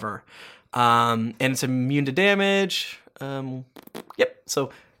instantly, however, and it's immune to damage. Yep.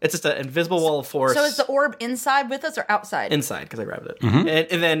 So it's just an invisible wall of force. So is the orb inside with us or outside? Inside, because I grabbed it.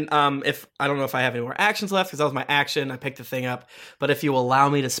 And then if I don't know if I have any more actions left, because that was my action. I picked the thing up. But if you allow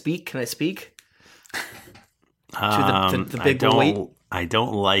me to speak, can I speak? To the big weight? I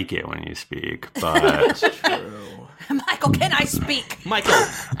don't like it when you speak, but... True. Michael, can I speak? Michael,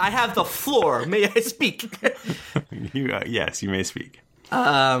 I have the floor. May I speak? Yes, you may speak.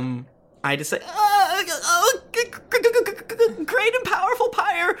 I just say, great and powerful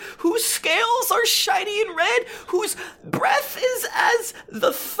pyre, whose scales are shiny and red, whose breath is as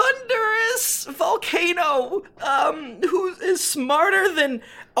the thunderous volcano, who is smarter than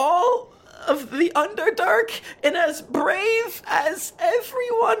all of the Underdark, and as brave as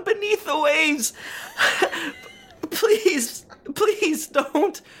everyone beneath the waves. Please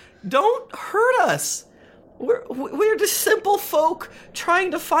don't hurt us. We're just simple folk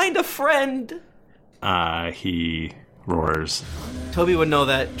trying to find a friend. He roars. Toby would know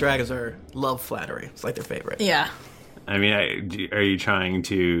that dragons love flattery. It's like their favorite. Yeah. I mean, are you trying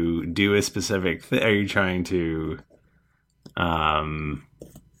to do a specific thing? Are you trying to,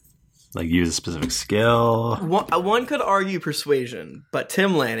 use a specific skill? One could argue persuasion, but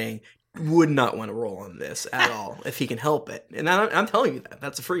Tim Lanning would not want to roll on this at all if he can help it. And I'm telling you that.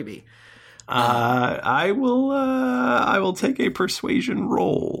 That's a freebie. I will take a persuasion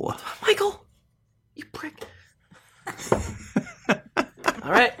roll. Michael, you prick.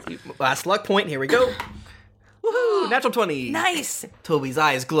 All right, last luck point. Here we go. Woohoo! Natural 20. Nice. Toby's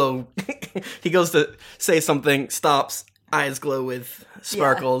eyes glow. He goes to say something, stops, eyes glow with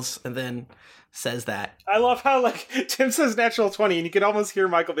sparkles, and then says that. I love how, Tim says natural 20, and you can almost hear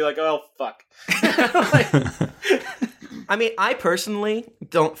Michael be like, oh, fuck. I mean, I personally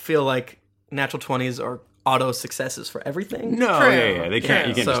don't feel like natural 20s are auto successes for everything. No, yeah. They can't.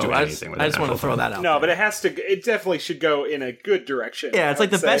 You can't just do anything with it. I just want to throw that out. No, but it definitely should go in a good direction. Yeah, it's like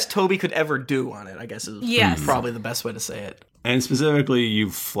the best Toby could ever do on it, I guess is probably the best way to say it. And specifically,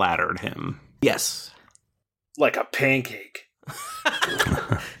 you've flattered him. Yes. Like a pancake.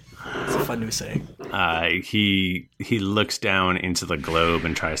 It's a fun new saying. He looks down into the globe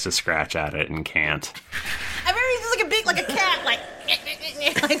and tries to scratch at it and can't. I remember he's just like a cat, like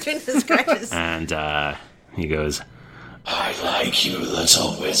doing the scratches. And he goes, I like you,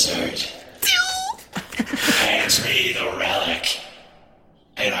 little wizard. Hand me the relic,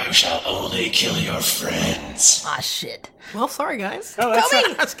 and I shall only kill your friends. Ah, shit. Well, sorry, guys. Oh,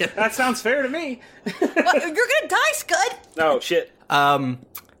 that sounds fair to me. You're gonna die, Scud. No, shit.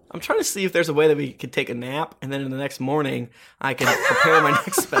 I'm trying to see if there's a way that we could take a nap, and then in the next morning, I can prepare my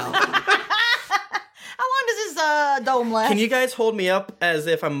next spell. How long does this dome last? Can you guys hold me up as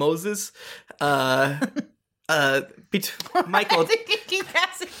if I'm Moses? Michael. Keep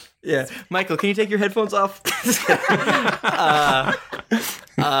passing. Yeah, Michael, can you take your headphones off?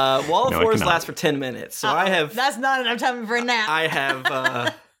 Wall of Force lasts for 10 minutes, so I have... That's not enough time for a nap. I have...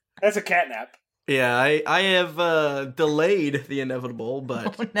 That's a cat nap. Yeah, I have delayed the inevitable,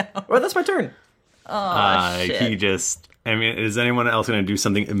 but... Oh, no. Well, that's my turn. Oh, shit. He just... I mean, is anyone else going to do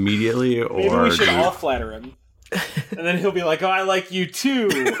something immediately? Or maybe we should all flatter him. And then he'll be like, oh, I like you too.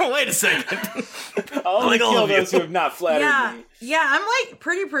 Wait a second. I'll only kill those who have not flattered me. Yeah, I'm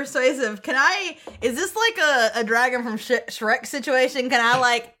pretty persuasive. Is this like a dragon from Shrek situation? Can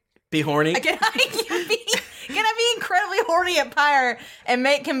I be horny? Can I be incredibly horny at Pyre and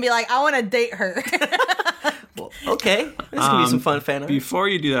make him be like, I want to date her? Well, okay. This is going to be some fun fan art. Before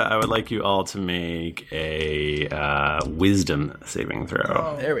you do that, I would like you all to make a wisdom saving throw.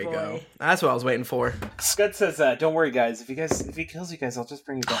 Oh, there we go. That's what I was waiting for. Scud says, don't worry, guys. If he kills you guys, I'll just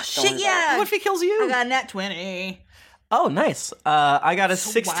bring you back. Oh, shit, yeah. What if he kills you? I got a nat 20. Oh, nice. I got a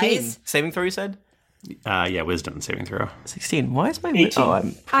 16. Saving throw, you said? Yeah, wisdom saving throw. 16. Why is my...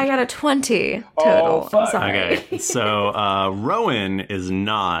 18. I got a 20 total. I'm sorry. Okay, so Rowan is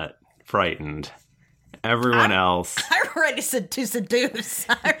not frightened. Everyone else... I'm ready to seduce.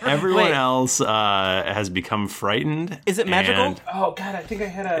 Everyone else has become frightened. Is it magical? Oh, God, I think I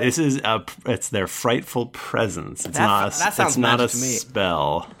had a... This is it's their frightful presence. It's that sounds not a to me.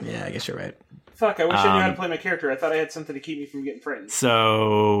 spell. Yeah, I guess you're right. Fuck, I wish I knew how to play my character. I thought I had something to keep me from getting frightened.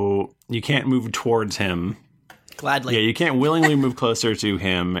 So you can't move towards him. Gladly. Yeah, you can't willingly move closer to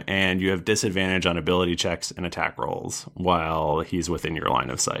him, and you have disadvantage on ability checks and attack rolls while he's within your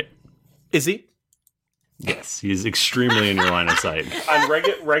line of sight. Is he? Yes, he's extremely in your line of sight. On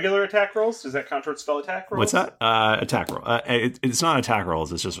regular attack rolls, does that count towards spell attack rolls? What's that? Attack roll. It's not attack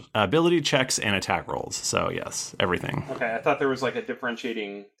rolls. It's just ability checks and attack rolls. So yes, everything. Okay, I thought there was like a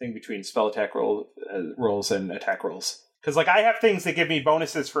differentiating thing between spell attack rolls and attack rolls. Because like I have things that give me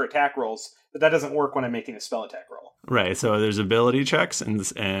bonuses for attack rolls, but that doesn't work when I'm making a spell attack roll. Right. So there's ability checks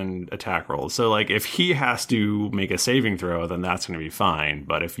and attack rolls. So like if he has to make a saving throw, then that's going to be fine.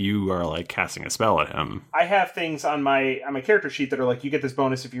 But if you are like casting a spell at him, I have things on my character sheet that are like you get this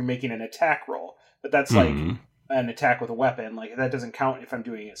bonus if you're making an attack roll, but that's like an attack with a weapon. Like that doesn't count if I'm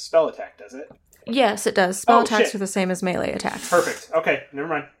doing a spell attack, does it? Yes, it does. Spell attacks are the same as melee attacks. Perfect. Okay, never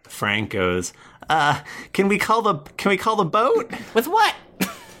mind. Frank goes, can we call the boat? With what?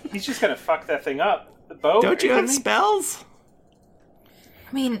 He's just gonna fuck that thing up. The boat? Don't you have spells?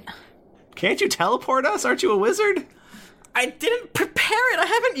 I mean, can't you teleport us? Aren't you a wizard? I didn't prepare it. I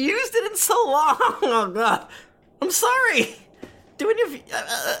haven't used it in so long. Oh god, I'm sorry. Do any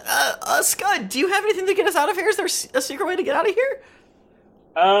of Scud? Do you have anything to get us out of here? Is there a secret way to get out of here?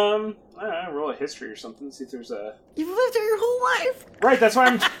 I don't know, roll a history or something. See if there's a. You've lived here your whole life. Right. That's why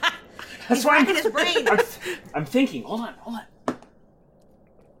I'm. That's why I'm. His brain. I'm thinking. Hold on.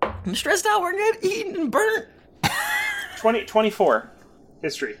 I'm stressed out. We're getting eaten and burnt. 24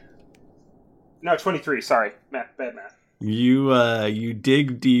 history. No, 23. Sorry, bad math. You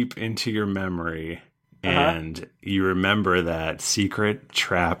dig deep into your memory and you remember that secret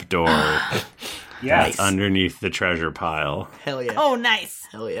trap door that's underneath the treasure pile. Hell yeah! Oh, nice.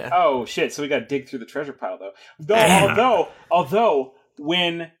 Hell yeah! Oh shit! So we got to dig through the treasure pile though. Although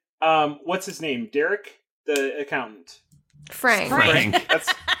when what's his name? Derek, the accountant. Frank.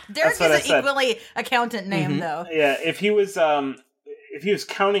 Derek is an equally accountant name, though. Yeah, if he was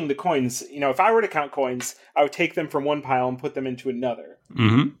counting the coins, if I were to count coins, I would take them from one pile and put them into another.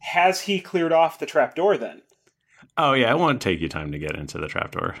 Mm-hmm. Has he cleared off the trapdoor then? Oh yeah, it won't take you time to get into the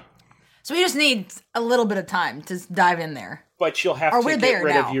trapdoor. So we just need a little bit of time to dive in there. But you'll have to get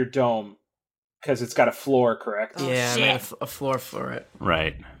rid of your dome because it's got a floor, correct? Oh, yeah, I made a floor for it.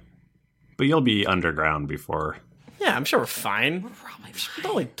 Right, but you'll be underground before. Yeah, I'm sure we're fine. We're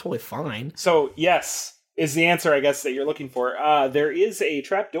probably totally fine. So, yes, is the answer, I guess, that you're looking for. There is a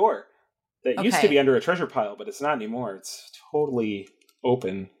trap door that used to be under a treasure pile, but it's not anymore. It's totally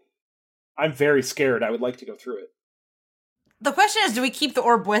open. I'm very scared. I would like to go through it. The question is, do we keep the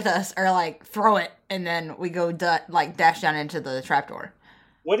orb with us or, throw it and then we go, dash down into the trapdoor?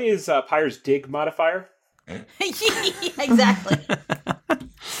 What is Pyre's dig modifier? Exactly.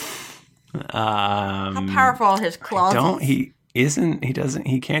 How powerful are his claws? He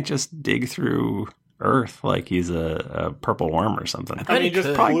can't just dig through earth like he's a purple worm or something. I mean, he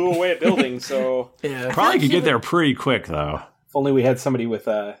just blew away at buildings, so yeah. Probably could get there pretty quick though. If only we had somebody with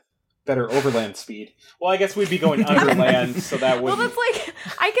better overland speed. Well, I guess we'd be going underland, so that would. Well, that's like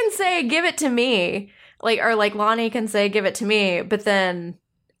I can say, "Give it to me," or Lonnie can say, "Give it to me," but then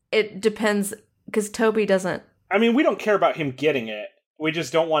it depends because Toby doesn't. I mean, we don't care about him getting it. We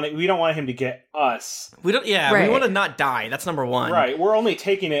just don't want it. We don't want him to get us. We don't. Yeah, right. We want to not die. That's number one. Right. We're only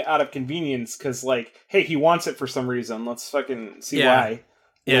taking it out of convenience because, hey, he wants it for some reason. Let's fucking see why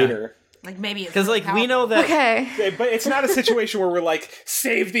later. Maybe because we know that. Okay. But it's not a situation where we're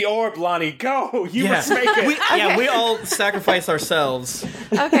save the orb, Lonnie. Go. You must make it. We all sacrifice ourselves.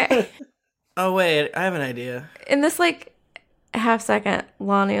 Okay. Oh wait, I have an idea. In this half second,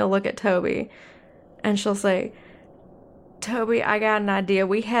 Lonnie will look at Toby, and she'll say, Toby, I got an idea.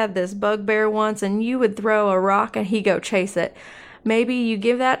 We had this bugbear once, and you would throw a rock, and he'd go chase it. Maybe you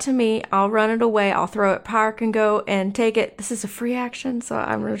give that to me. I'll run it away. I'll throw it. Pyre can go and take it. This is a free action, so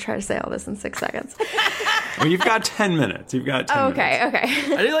I'm going to try to say all this in 6 seconds. Well, you've got 10 minutes. Okay.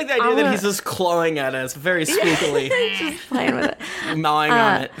 I do like the idea that he's just clawing at us very spookily. Just playing with it. Gnawing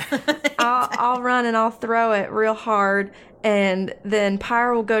on it. I'll run and I'll throw it real hard, and then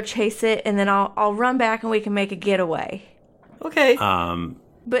Pyre will go chase it, and then I'll run back, and we can make a getaway. Okay.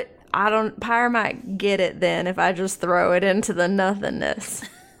 But Pyre might get it then if I just throw it into the nothingness.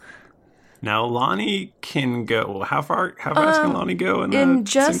 Now Lonnie can go. How fast can Lonnie go in a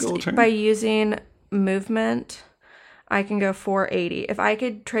single turn? By using movement, I can go 480. If I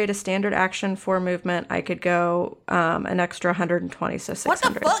could trade a standard action for movement, I could go an extra 120, so 600.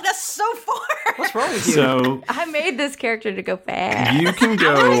 What the fuck? That's so far. What's wrong with you? So I made this character to go fast. You can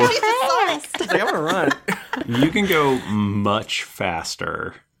go. I want to run. You can go much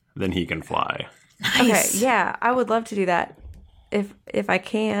faster than he can fly. Nice. Okay, yeah, I would love to do that. if I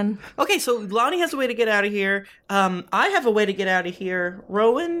can. Okay, so Lonnie has a way to get out of here. I have a way to get out of here.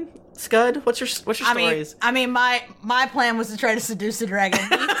 Rowan, Scud, what's your stories? I mean, my plan was to try to seduce the dragon.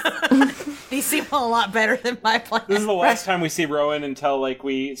 These seem a lot better than my plan. This is the last time we see Rowan until like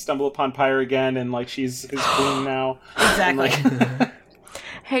we stumble upon Pyre again, and like she's his queen now. Exactly. Like,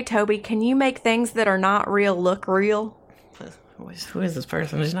 Hey, Toby, can you make things that are not real look real? Who is this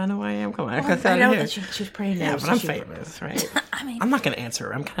person? Does not know who I am? Come on, I got I out know of here. that she's pretty Yeah, nice. but I'm famous, right? I'm not going to answer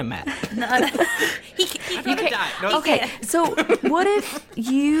her. I'm kind of mad. He's gonna die. No, Okay, so what if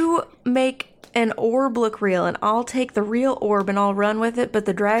you make an orb look real, and I'll take the real orb and I'll run with it, but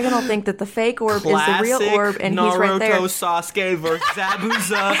the dragon will think that the fake orb is the real orb, and he's right there. Naruto Sasuke versus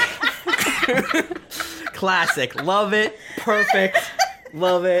Zabuza. Classic. Love it. Perfect.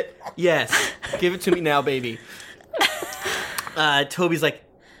 Love it. Yes. Give it to me now, baby. Toby's like,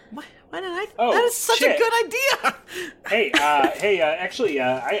 why did I? Oh, that is such shit. a good idea. Actually,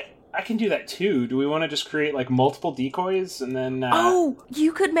 I can do that too. Do we want to just create like multiple decoys and then? Oh,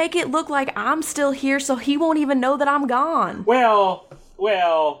 you could make it look like I'm still here, so he won't even know that I'm gone. Well,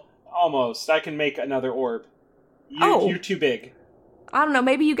 almost. I can make another orb. You're too big. I don't know.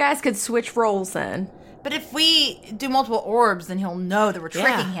 Maybe you guys could switch roles then. But if we do multiple orbs, then he'll know that we're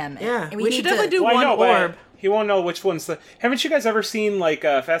tricking him. Yeah, And we should definitely do Well, one I know, but orb. He won't know which one's the. Haven't you guys ever seen like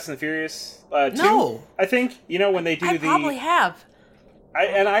Fast and the Furious 2? No. I think when they do I probably have. I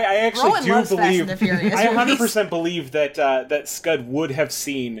actually Rowan do loves Fast believe. and the Furious I movies. 100% believe that Scud would have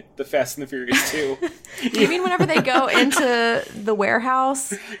seen the Fast and the Furious 2. You mean whenever they go into the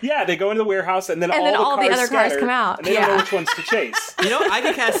warehouse? Yeah, they go into the warehouse and then all the other cars scatter, come out. and they don't know which ones to chase. You know, I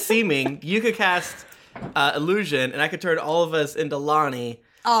could cast Seeming. You could cast Illusion, and I could turn all of us into Lonnie.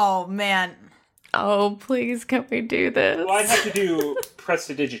 Oh, man. Oh, please, can we do this? Well, I'd have to do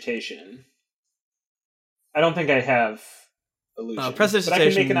prestidigitation. I don't think I have illusion. Prestidigitation but I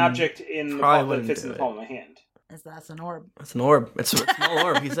can make an object in the probably palm that wouldn't fits do in the it. palm of my hand. That's an orb. That's an orb. It's a small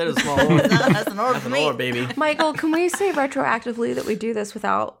orb. He said it's a small orb. That's an orb That's for an me. orb, baby. Michael, can we say retroactively that we do this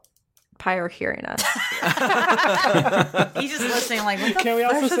without Pyre hearing us? He's just listening like, what the Can we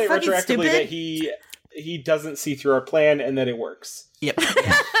also that's so say fucking retroactively stupid? that he doesn't see through our plan and that it works? Yep.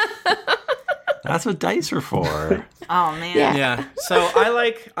 That's what dice are for. Oh, man. Yeah. So I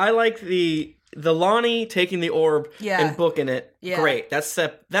like the Lonnie taking the orb Yeah. and booking it. Yeah. Great. That's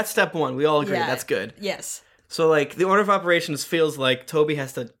step one. We all agree. Yeah. That's good. Yes. So like the order of operations feels like Toby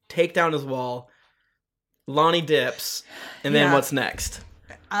has to take down his wall. Lonnie dips, and then Yeah. what's next?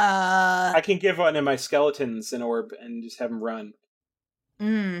 I can give one of my skeletons an orb and just have him run.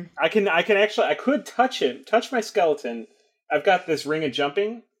 I could touch my skeleton. I've got this ring of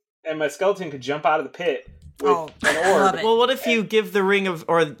jumping, and my skeleton could jump out of the pit with an orb. Well, what if you give the ring of,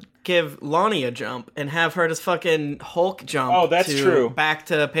 or give Lonnie a jump and have her just fucking Hulk jump? Oh, that's true. Back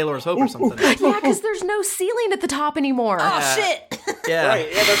to Palor's Hope or something. Yeah, because there's no ceiling at the top anymore. Oh, shit. Yeah. Right,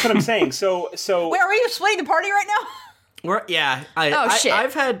 yeah, that's what I'm saying. So Wait, are we splitting the party right now? Shit.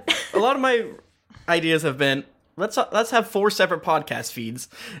 I've had a lot of my ideas have been let's have 4 separate podcast feeds,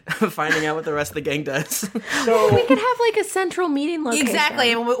 finding out what the rest of the gang does. So we could have like a central meeting location.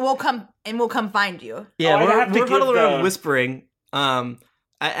 Exactly, and we'll come find you. Yeah, I'd have to we're huddled give around the- whispering,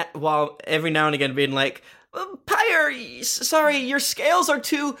 while every now and again being like, Pyre, sorry, your scales are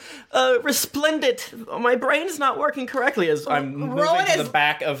too resplendent. My brain's not working correctly as I'm moving Rowan to is- the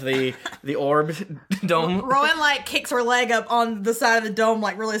back of the orb dome. Rowan like kicks her leg up on the side of the dome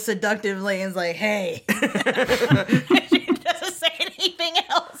like really seductively and is like, "Hey." She doesn't say anything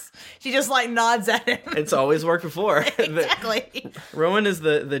else. She just like nods at him. It's always worked before. Exactly. Rowan is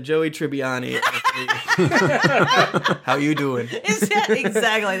the Joey Tribbiani. Of the... How you doing?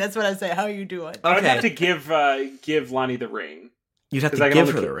 Exactly. That's what I say. How you doing? I would have to give Lonnie the ring. You'd have 'Cause to I can give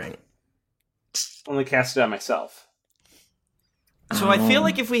only her the keep- ring. Only cast it on myself. So I feel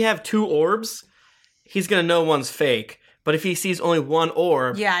like if we have 2 orbs, he's gonna know one's fake. But if he sees only one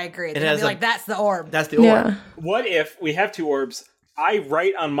orb, Yeah, I agree. It They're gonna has be a- like, "That's the orb." that's the orb. What if we have 2 orbs? I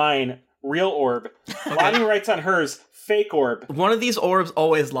write on mine real orb. Lonnie writes on hers fake orb. One of these orbs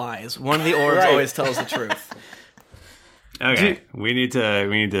always lies. One of the orbs Right. always tells the truth. Okay, we need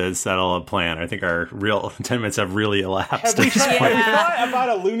to settle a plan. I think our real 10 minutes have really elapsed. Have we at this thought point. about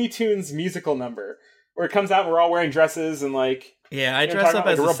a Looney Tunes musical number where it comes out and we're all wearing dresses and like Yeah, I you know, dress talking up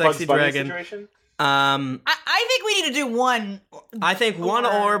about, as like, a a real Bugs sexy Bunny dragon. situation? I think we need to do one. I think one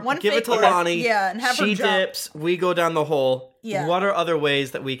orb, One give it to fake orb. Lonnie. Yeah, and have her she jump. dips. We go down the hole. Yeah. What are other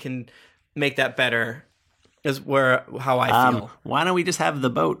ways that we can make that better? Is how I feel. Why don't we just have the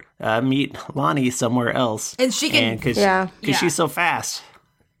boat meet Lonnie somewhere else? And she can- because Yeah. she's so fast.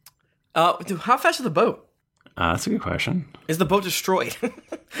 Dude, how fast is the boat? That's a good question. Is the boat destroyed?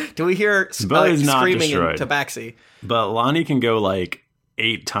 Do we hear The boat is not screaming destroyed. in Tabaxi? But Lonnie can go like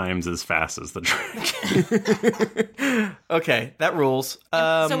 8 times as fast as the truck. Okay, that rules.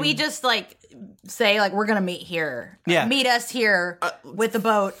 So we just like say like we're gonna meet here. Yeah. Meet us here with the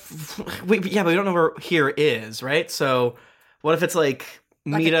boat. But we don't know where here is, right? So what if it's like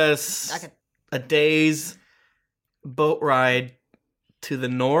meet us a day's boat ride to the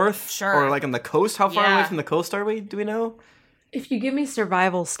north? Sure. Or like on the coast? How far Yeah. away from the coast are we? Do we know? If you give me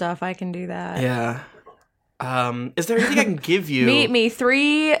survival stuff, I can do that. Yeah. Is there anything I can give you? Meet me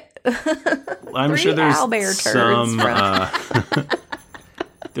 3. I'm 3 sure there's owlbear turds some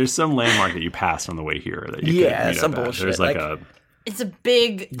there's some landmark that you passed on the way here that you Yeah, could meet some up at. bullshit, There's like like- It's a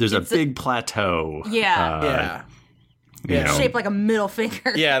big. there's a it's big plateau. Yeah. You know, Shaped like a middle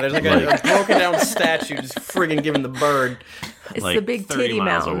finger. Yeah, there's like a broken down statue just friggin' giving the bird. It's like the big 30 titty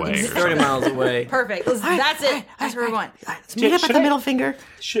miles mountains. away. 30 miles away. Perfect. That's it. That's where we're going. Let's meet up at the middle finger.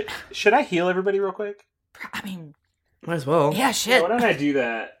 Should I heal everybody real quick? I mean, might as well. Yeah, shit. Why don't I do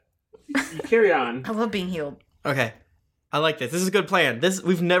that? You carry on. I love being healed. Okay. I like this. This is a good plan.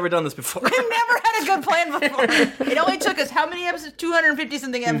 We've never done this before. We've never had a good plan before. It only took us how many episodes? 250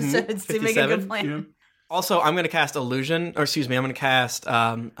 something episodes to make a 57? good plan. Also, I'm going to cast illusion, or excuse me, I'm going to cast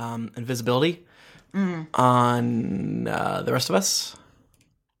invisibility on the rest of us.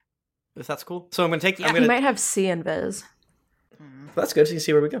 If that's cool. So I'm going to take. You might have C invis. That's good. So you can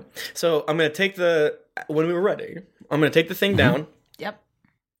see where we go. So I'm going to take when we were ready, I'm going to take the thing down. Yep.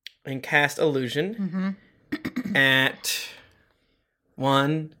 And cast illusion at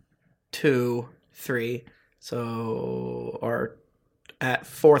 1, 2, 3. So, or at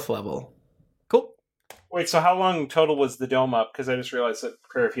 4th level. Cool. Wait, so how long total was the dome up? Because I just realized that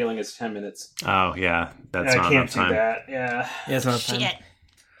prayer of healing is 10 minutes. Oh yeah, that's I not can't enough time. do that. Yeah. Yeah, it's not enough time. Shit.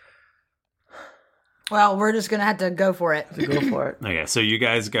 Well, we're just gonna have to go for it. Go for it. Okay, so you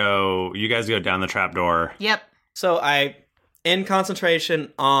guys go down the trapdoor. Yep. So I in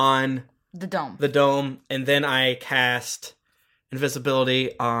concentration on The dome. the dome, and then I cast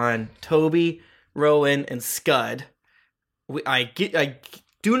invisibility on Toby, Rowan, and Scud. I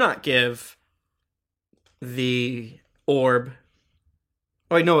do not give the orb.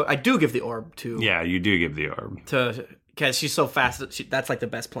 Oh wait, no, I do give the orb to. Yeah, you do give the orb to because she's so fast that that's like the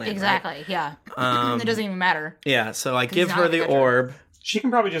best plan. right? Exactly. Yeah. It doesn't even matter. Yeah, so I 'Cause give he's her not the a good orb. She can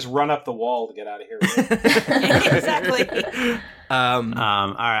probably just run up the wall to get out of here. Exactly. All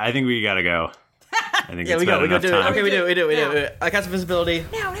right, I think we gotta go. I think Yeah, it's we go. about We go enough do it. time. Okay, we do it. I cast invisibility.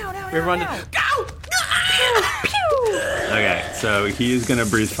 No. We run. Go! Okay, so he is gonna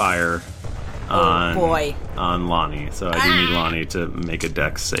breathe fire on boy. on Lonnie. So I do need Lonnie to make a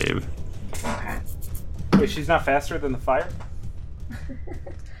dex save. Wait, she's not faster than the fire?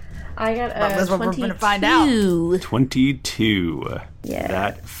 I got That's a what we're gonna find out. 22. Yeah.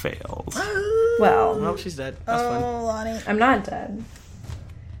 That fails. Well, Oh, she's dead. That's fine. Lonnie. I'm not dead.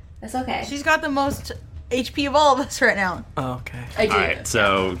 That's okay. She's got the most HP of all of us right now. Oh, okay. I do. All right,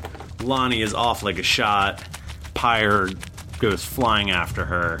 so Lonnie is off like a shot. Pyre goes flying after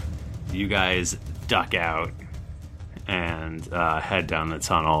her. You guys duck out and head down the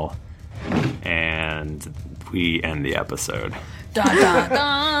tunnel, and we end the episode. Dun, dun,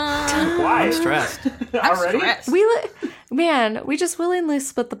 dun. Why? I'm stressed. Already? We just willingly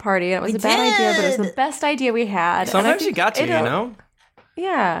split the party. It was a bad idea, but it was the best idea we had. And I Sometimes you think got to, it'll- you know.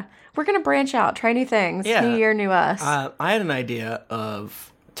 Yeah, we're gonna branch out, try new things. Yeah. New year, new us. I had an idea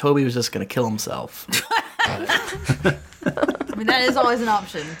of Toby was just gonna kill himself. I mean, that is always an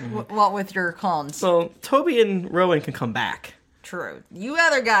option. What with your clones? So Toby and Rowan can come back. True. You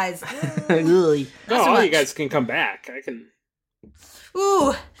other guys. No, so all much. you guys can come back. I can.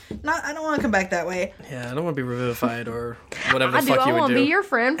 Ooh, I don't want to come back that way. Yeah, I don't want to be revivified or whatever the I do. fuck I you would want to do. be your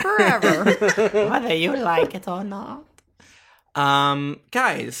friend forever. Whether you like it or not.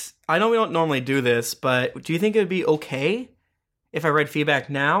 Guys, I know we don't normally do this, but do you think it would be okay if I read feedback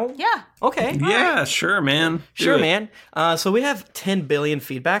now? Yeah. Okay. Yeah, sure, man. Do Sure, it. man. So we have 10 billion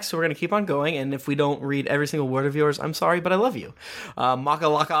feedback, so we're going to keep on going. And if we don't read every single word of yours, I'm sorry, but I love you. Maka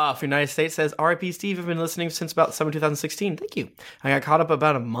Laka off United States says, RIP Steve, I've been listening since about summer 2016. Thank you. I got caught up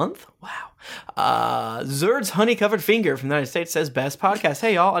about a month. Wow. Zerd's Honey Covered Finger from the United States says, best podcast.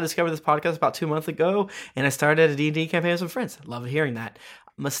 Hey, y'all. I discovered this podcast about 2 months ago, and I started a D&D campaign with some friends. Love hearing that.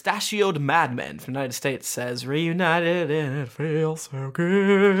 Mustachioed Madman from the United States says, reunited and it feels so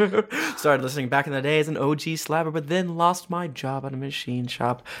good. Started listening back in the day as an OG slabber, but then lost my job at a machine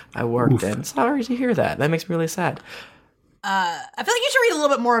shop I worked in. Sorry to hear that. That makes me really sad. I feel like you should read a little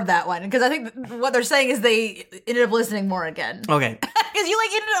bit more of that one because I think what they're saying is they ended up listening more again. Okay. Because you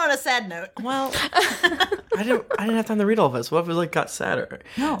ended it on a sad note. Well, I didn't have time to read all of this. What if it got sadder?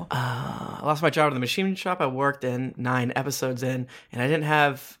 No. I lost my job in the machine shop I worked in 9 episodes in, and I didn't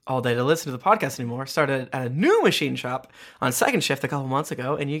have all day to listen to the podcast anymore. Started at a new machine shop on second shift a couple months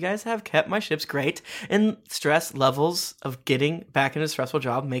ago, and you guys have kept my ships great and stress levels of getting back into a stressful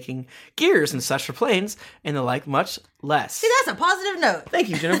job, making gears and such for planes and the like much less. See, that's a positive note. Thank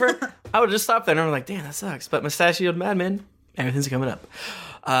you, Jennifer. I would have just stopped there and I'm like, damn, that sucks. But Mustachioed Madman, everything's coming up.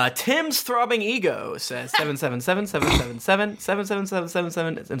 Tim's Throbbing Ego says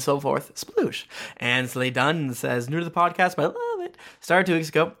 777-777-777-777 and so forth. Sploosh. Ansley Dunn says, new to the podcast, but I love it. Started 2 weeks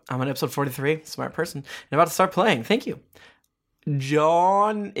ago. I'm on episode 43. Smart person. And about to start playing. Thank you.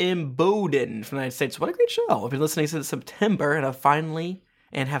 John M. Bowden from the United States. What a great show. I've been listening since September and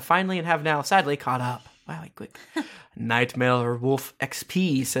have now sadly caught up. Wow, quick. Nightmare Wolf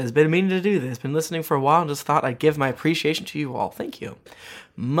XP says, been meaning to do this. Been listening for a while and just thought I'd give my appreciation to you all. Thank you.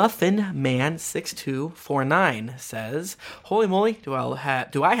 Muffin Man 6249 says, holy moly, do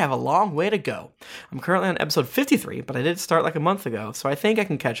I have a long way to go. I'm currently on episode 53, but I did start like a month ago, so I think I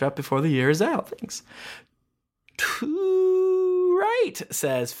can catch up before the year is out. Thanks. Right,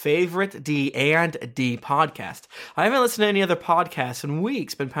 says favorite D&D podcast. I haven't listened to any other podcasts in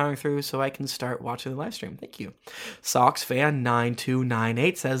weeks. Been powering through so I can start watching the live stream. Thank you.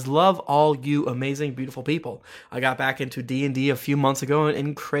 SocksFan9298 says, love all you amazing, beautiful people. I got back into D&D a few months ago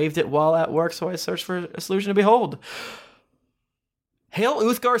and craved it while at work, so I searched for a solution to behold. Hail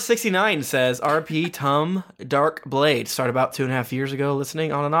Uthgar69 says, RP Tum Dark Blade. Started about 2.5 years ago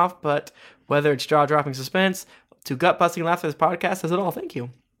listening on and off, but whether it's jaw-dropping suspense to gut-busting laughter, this podcast says it all. Thank you.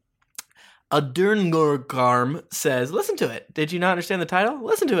 Aderngarm says, listen to it. Did you not understand the title?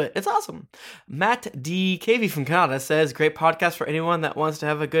 Listen to it. It's awesome. Matt D. Cavey from Canada says, great podcast for anyone that wants to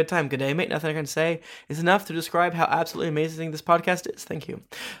have a good time. Good day, mate. Nothing I can say is enough to describe how absolutely amazing this podcast is. Thank you.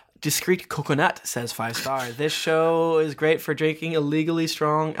 Discreet Coconut says 5 star. This show is great for drinking illegally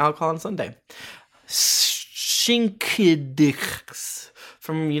strong alcohol on Sunday. Shinkidix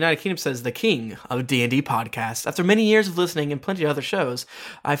from United Kingdom says, the king of D&D podcasts. After many years of listening and plenty of other shows,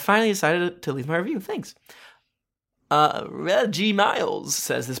 I finally decided to leave my review. Thanks. Reggie Miles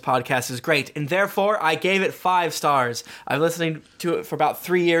says this podcast is great, and therefore I gave it 5 stars. I've been listening to it for about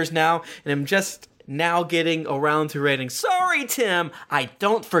 3 years now, and I'm just now getting around to rating. Sorry, Tim, I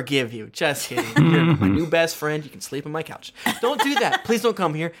don't forgive you. Just kidding. You're my new best friend. You can sleep on my couch. Don't do that. Please don't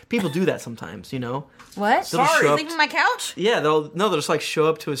come here. People do that sometimes, you know. What? Sorry, sleep on my couch? Yeah, they'll just like show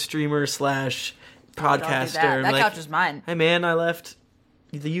up to a streamer / podcaster. Don't do that. That couch is mine. Hey man, I left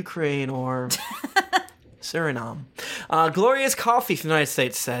the Ukraine or Suriname. Glorious Coffee from the United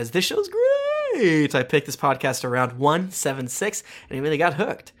States says, this show's great. I picked this podcast around 176 and it really got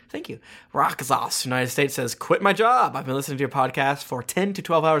hooked. Thank you. Rockzos, United States says, quit my job. I've been listening to your podcast for 10 to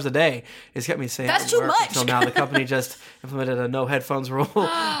 12 hours a day. It's kept me sane. That's too much. Until now, the company just implemented a no headphones rule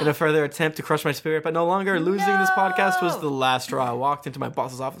in a further attempt to crush my spirit, but no longer. Losing this podcast was the last straw. I walked into my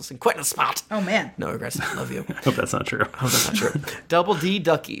boss's office and quit in a spot. Oh, man. No regrets. Love you. Hope that's not true. Double D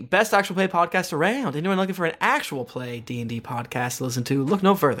Ducky, best actual play podcast around. Anyone looking for an actual play D&D podcast to listen to, look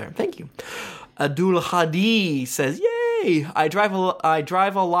no further. Thank you. Abdul Hadi says, yay! I drive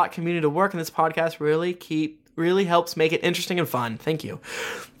a lot community to work, and this podcast really helps make it interesting and fun. Thank you.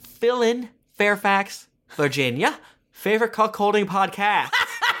 Fill in Fairfax, Virginia. Favorite cuckolding podcast.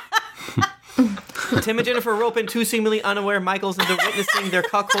 Tim and Jennifer rope in 2 seemingly unaware Michaels into witnessing their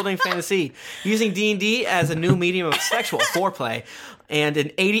cuckolding fantasy, using D&D as a new medium of sexual foreplay, and an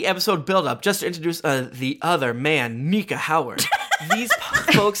 80-episode build-up just to introduce the other man, Mika Howard. These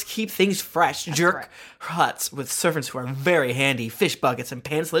folks keep things fresh. Jerk huts with servants who are very handy, fish buckets, and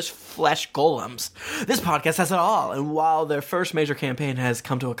pantsless flesh golems. This podcast has it all, and while their first major campaign has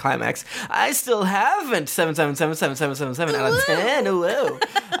come to a climax, I still haven't 7777777 out of 10. Whoa.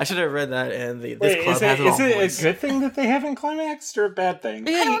 I should have read that, and this club has it all. Is it a good thing that they haven't climaxed, or a bad thing?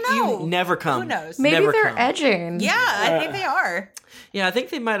 I don't know. You never come. Who knows? Maybe never they're come. edging. Yeah, I think they are. Yeah, I think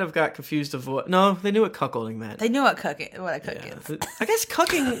they might have got confused of what... No, they knew what cuckolding meant. They knew what a cook is. I guess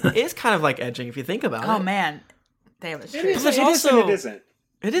cooking is kind of like edging if you think about it. Oh, man. Damn, it's true. It is and it isn't.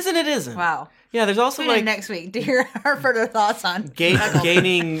 It is and it isn't. Wow. Yeah, there's also Tune in next week to hear our further thoughts on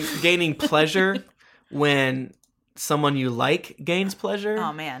gaining pleasure when someone you like gains pleasure.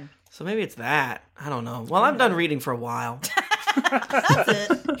 Oh, man. So maybe it's that. I don't know. Well, I'm done reading for a while.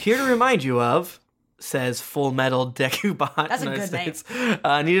 That's it. Here to remind you of... says Full Metal Decubot. That's a United good States.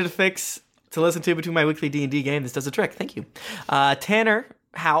 Needed a fix to listen to between my weekly D&D game. This does a trick. Thank you. Tanner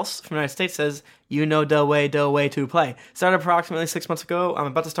House from the United States says, you know the way to play. Started approximately 6 months ago. I'm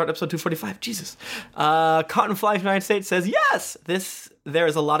about to start episode 245. Jesus. Cottonfly from the United States says, yes, this there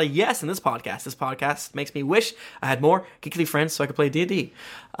is a lot of yes in this podcast. This podcast makes me wish I had more geekly friends so I could play D&D.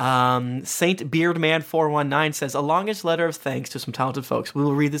 Saint Beardman419 says, a longish letter of thanks to some talented folks. We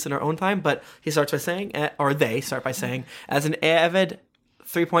will read this in our own time, but he starts by saying, or they start by saying, as an avid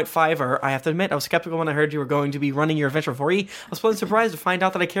 3.5er, I have to admit, I was skeptical when I heard you were going to be running your adventure 4E. I was pleasantly surprised to find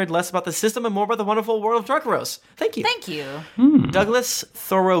out that I cared less about the system and more about the wonderful world of Drunkaros. Thank you. Thank you. Douglas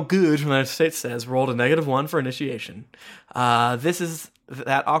Thorogood from the United States says, rolled a -1 for initiation. This is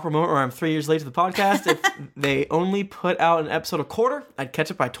that awkward moment where I'm 3 years late to the podcast. If they only put out an episode a quarter, I'd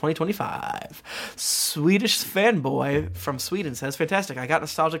catch it by 2025. Swedish fanboy from Sweden says, fantastic. I got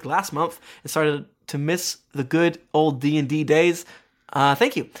nostalgic last month and started to miss the good old D&D days.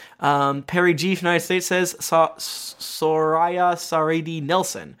 Thank you. Perry G from the United States says, Soraya Saridi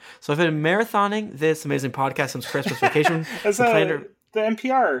Nelson. So I've been marathoning this amazing podcast since Christmas vacation. That's the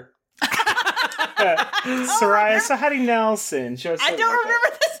NPR. Soraya Saridi Nelson. I don't remember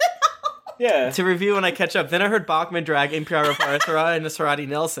this at all. Yeah. To review when I catch up. Then I heard Bachman drag NPR Soraya and Saridi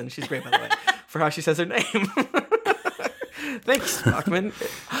Nelson. She's great, by the way, for how she says her name. Thanks, Bachman.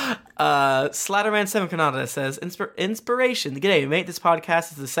 Slatterman7 Canada says, inspiration. G'day, mate. This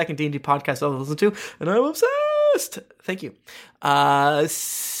podcast is the second D&D podcast I've listened to, and I'm obsessed. Thank you.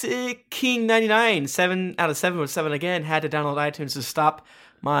 King99, 7 out of 7 with 7 again. Had to download iTunes to stop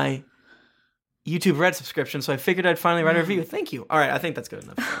my YouTube Red subscription, so I figured I'd finally write a review. Thank you. All right, I think that's good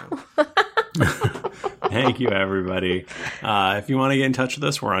enough. Thank you, everybody. If you want to get in touch with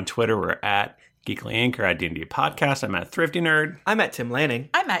us, we're on Twitter. We're at Geekly Inc. or at D&D Podcast. I'm at Thrifty Nerd. I'm at Tim Lanning.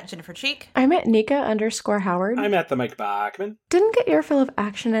 I'm at Jennifer Cheek. I'm at Nika_Howard. I'm at the Mike Bachman. Didn't get your fill of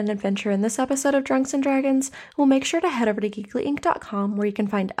action and adventure in this episode of Drunks and Dragons? Well, make sure to head over to geeklyinc.com where you can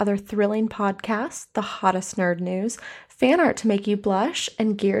find other thrilling podcasts, the hottest nerd news, fan art to make you blush,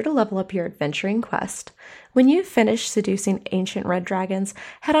 and gear to level up your adventuring quest. When you've finished seducing ancient red dragons,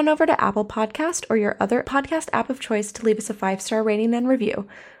 head on over to Apple Podcast or your other podcast app of choice to leave us a 5-star rating and review.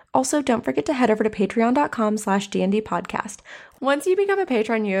 Also, don't forget to head over to patreon.com/D&D podcast. Once you become a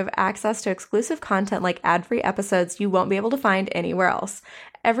patron, you have access to exclusive content like ad-free episodes you won't be able to find anywhere else.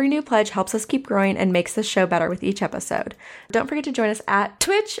 Every new pledge helps us keep growing and makes this show better with each episode. Don't forget to join us at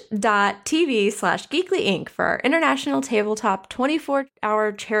twitch.tv/geeklyinc for our international tabletop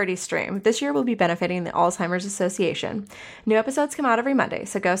 24-hour charity stream. This year we'll be benefiting the Alzheimer's Association. New episodes come out every Monday,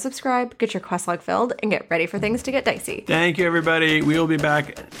 so go subscribe, get your quest log filled, and get ready for things to get dicey. Thank you, everybody. We will be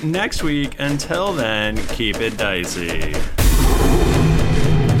back next week. Until then, keep it dicey.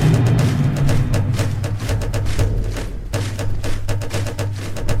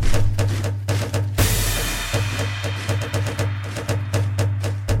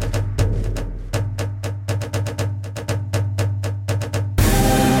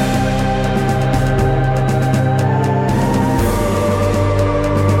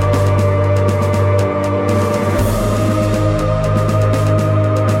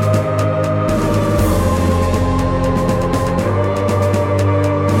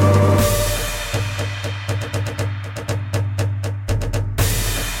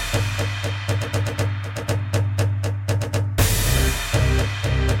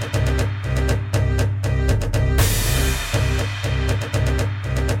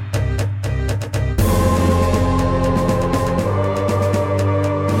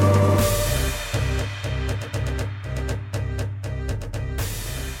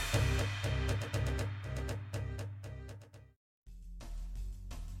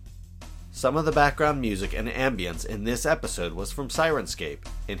 Some of the background music and ambience in this episode was from Syrinscape.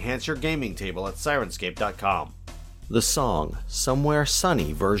 Enhance your gaming table at Syrinscape.com. The song Somewhere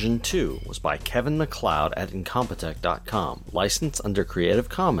Sunny version 2 was by Kevin MacLeod at Incompetech.com, licensed under Creative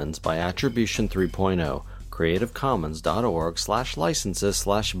Commons by Attribution 3.0,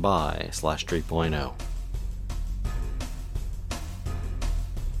 creativecommons.org/licenses/by/3.0.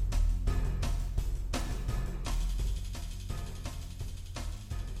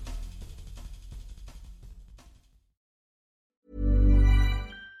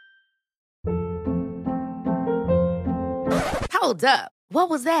 Hold up. What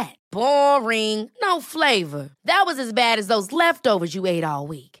was that? Boring. No flavor. That was as bad as those leftovers you ate all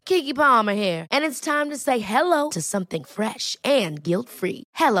week. Keke Palmer here, and it's time to say hello to something fresh and guilt-free.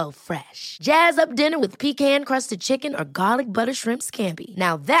 HelloFresh. Jazz up dinner with pecan-crusted chicken or garlic butter shrimp scampi.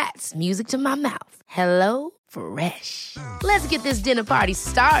 Now that's music to my mouth. HelloFresh. Let's get this dinner party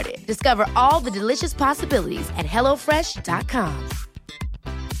started. Discover all the delicious possibilities at HelloFresh.com.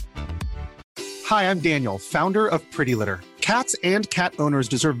 Hi, I'm Daniel, founder of Pretty Litter. Cats and cat owners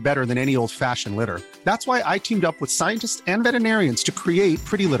deserve better than any old-fashioned litter. That's why I teamed up with scientists and veterinarians to create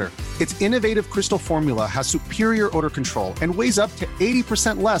Pretty Litter. Its innovative crystal formula has superior odor control and weighs up to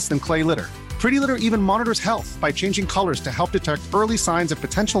 80% less than clay litter. Pretty Litter even monitors health by changing colors to help detect early signs of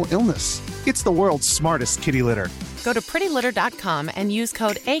potential illness. It's the world's smartest kitty litter. Go to prettylitter.com and use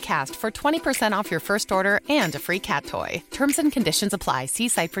code ACAST for 20% off your first order and a free cat toy. Terms and conditions apply. See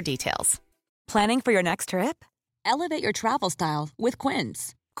site for details. Planning for your next trip? Elevate your travel style with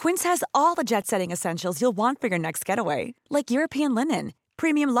Quince. Quince has all the jet-setting essentials you'll want for your next getaway, like European linen,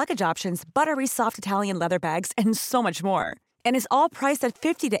 premium luggage options, buttery soft Italian leather bags, and so much more. And is all priced at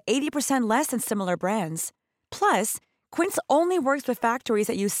 50 to 80% less than similar brands. Plus, Quince only works with factories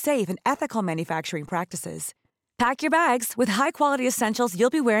that use safe and ethical manufacturing practices. Pack your bags with high-quality essentials you'll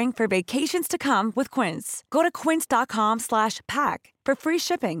be wearing for vacations to come with Quince. Go to quince.com/pack for free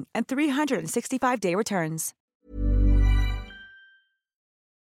shipping and 365-day returns.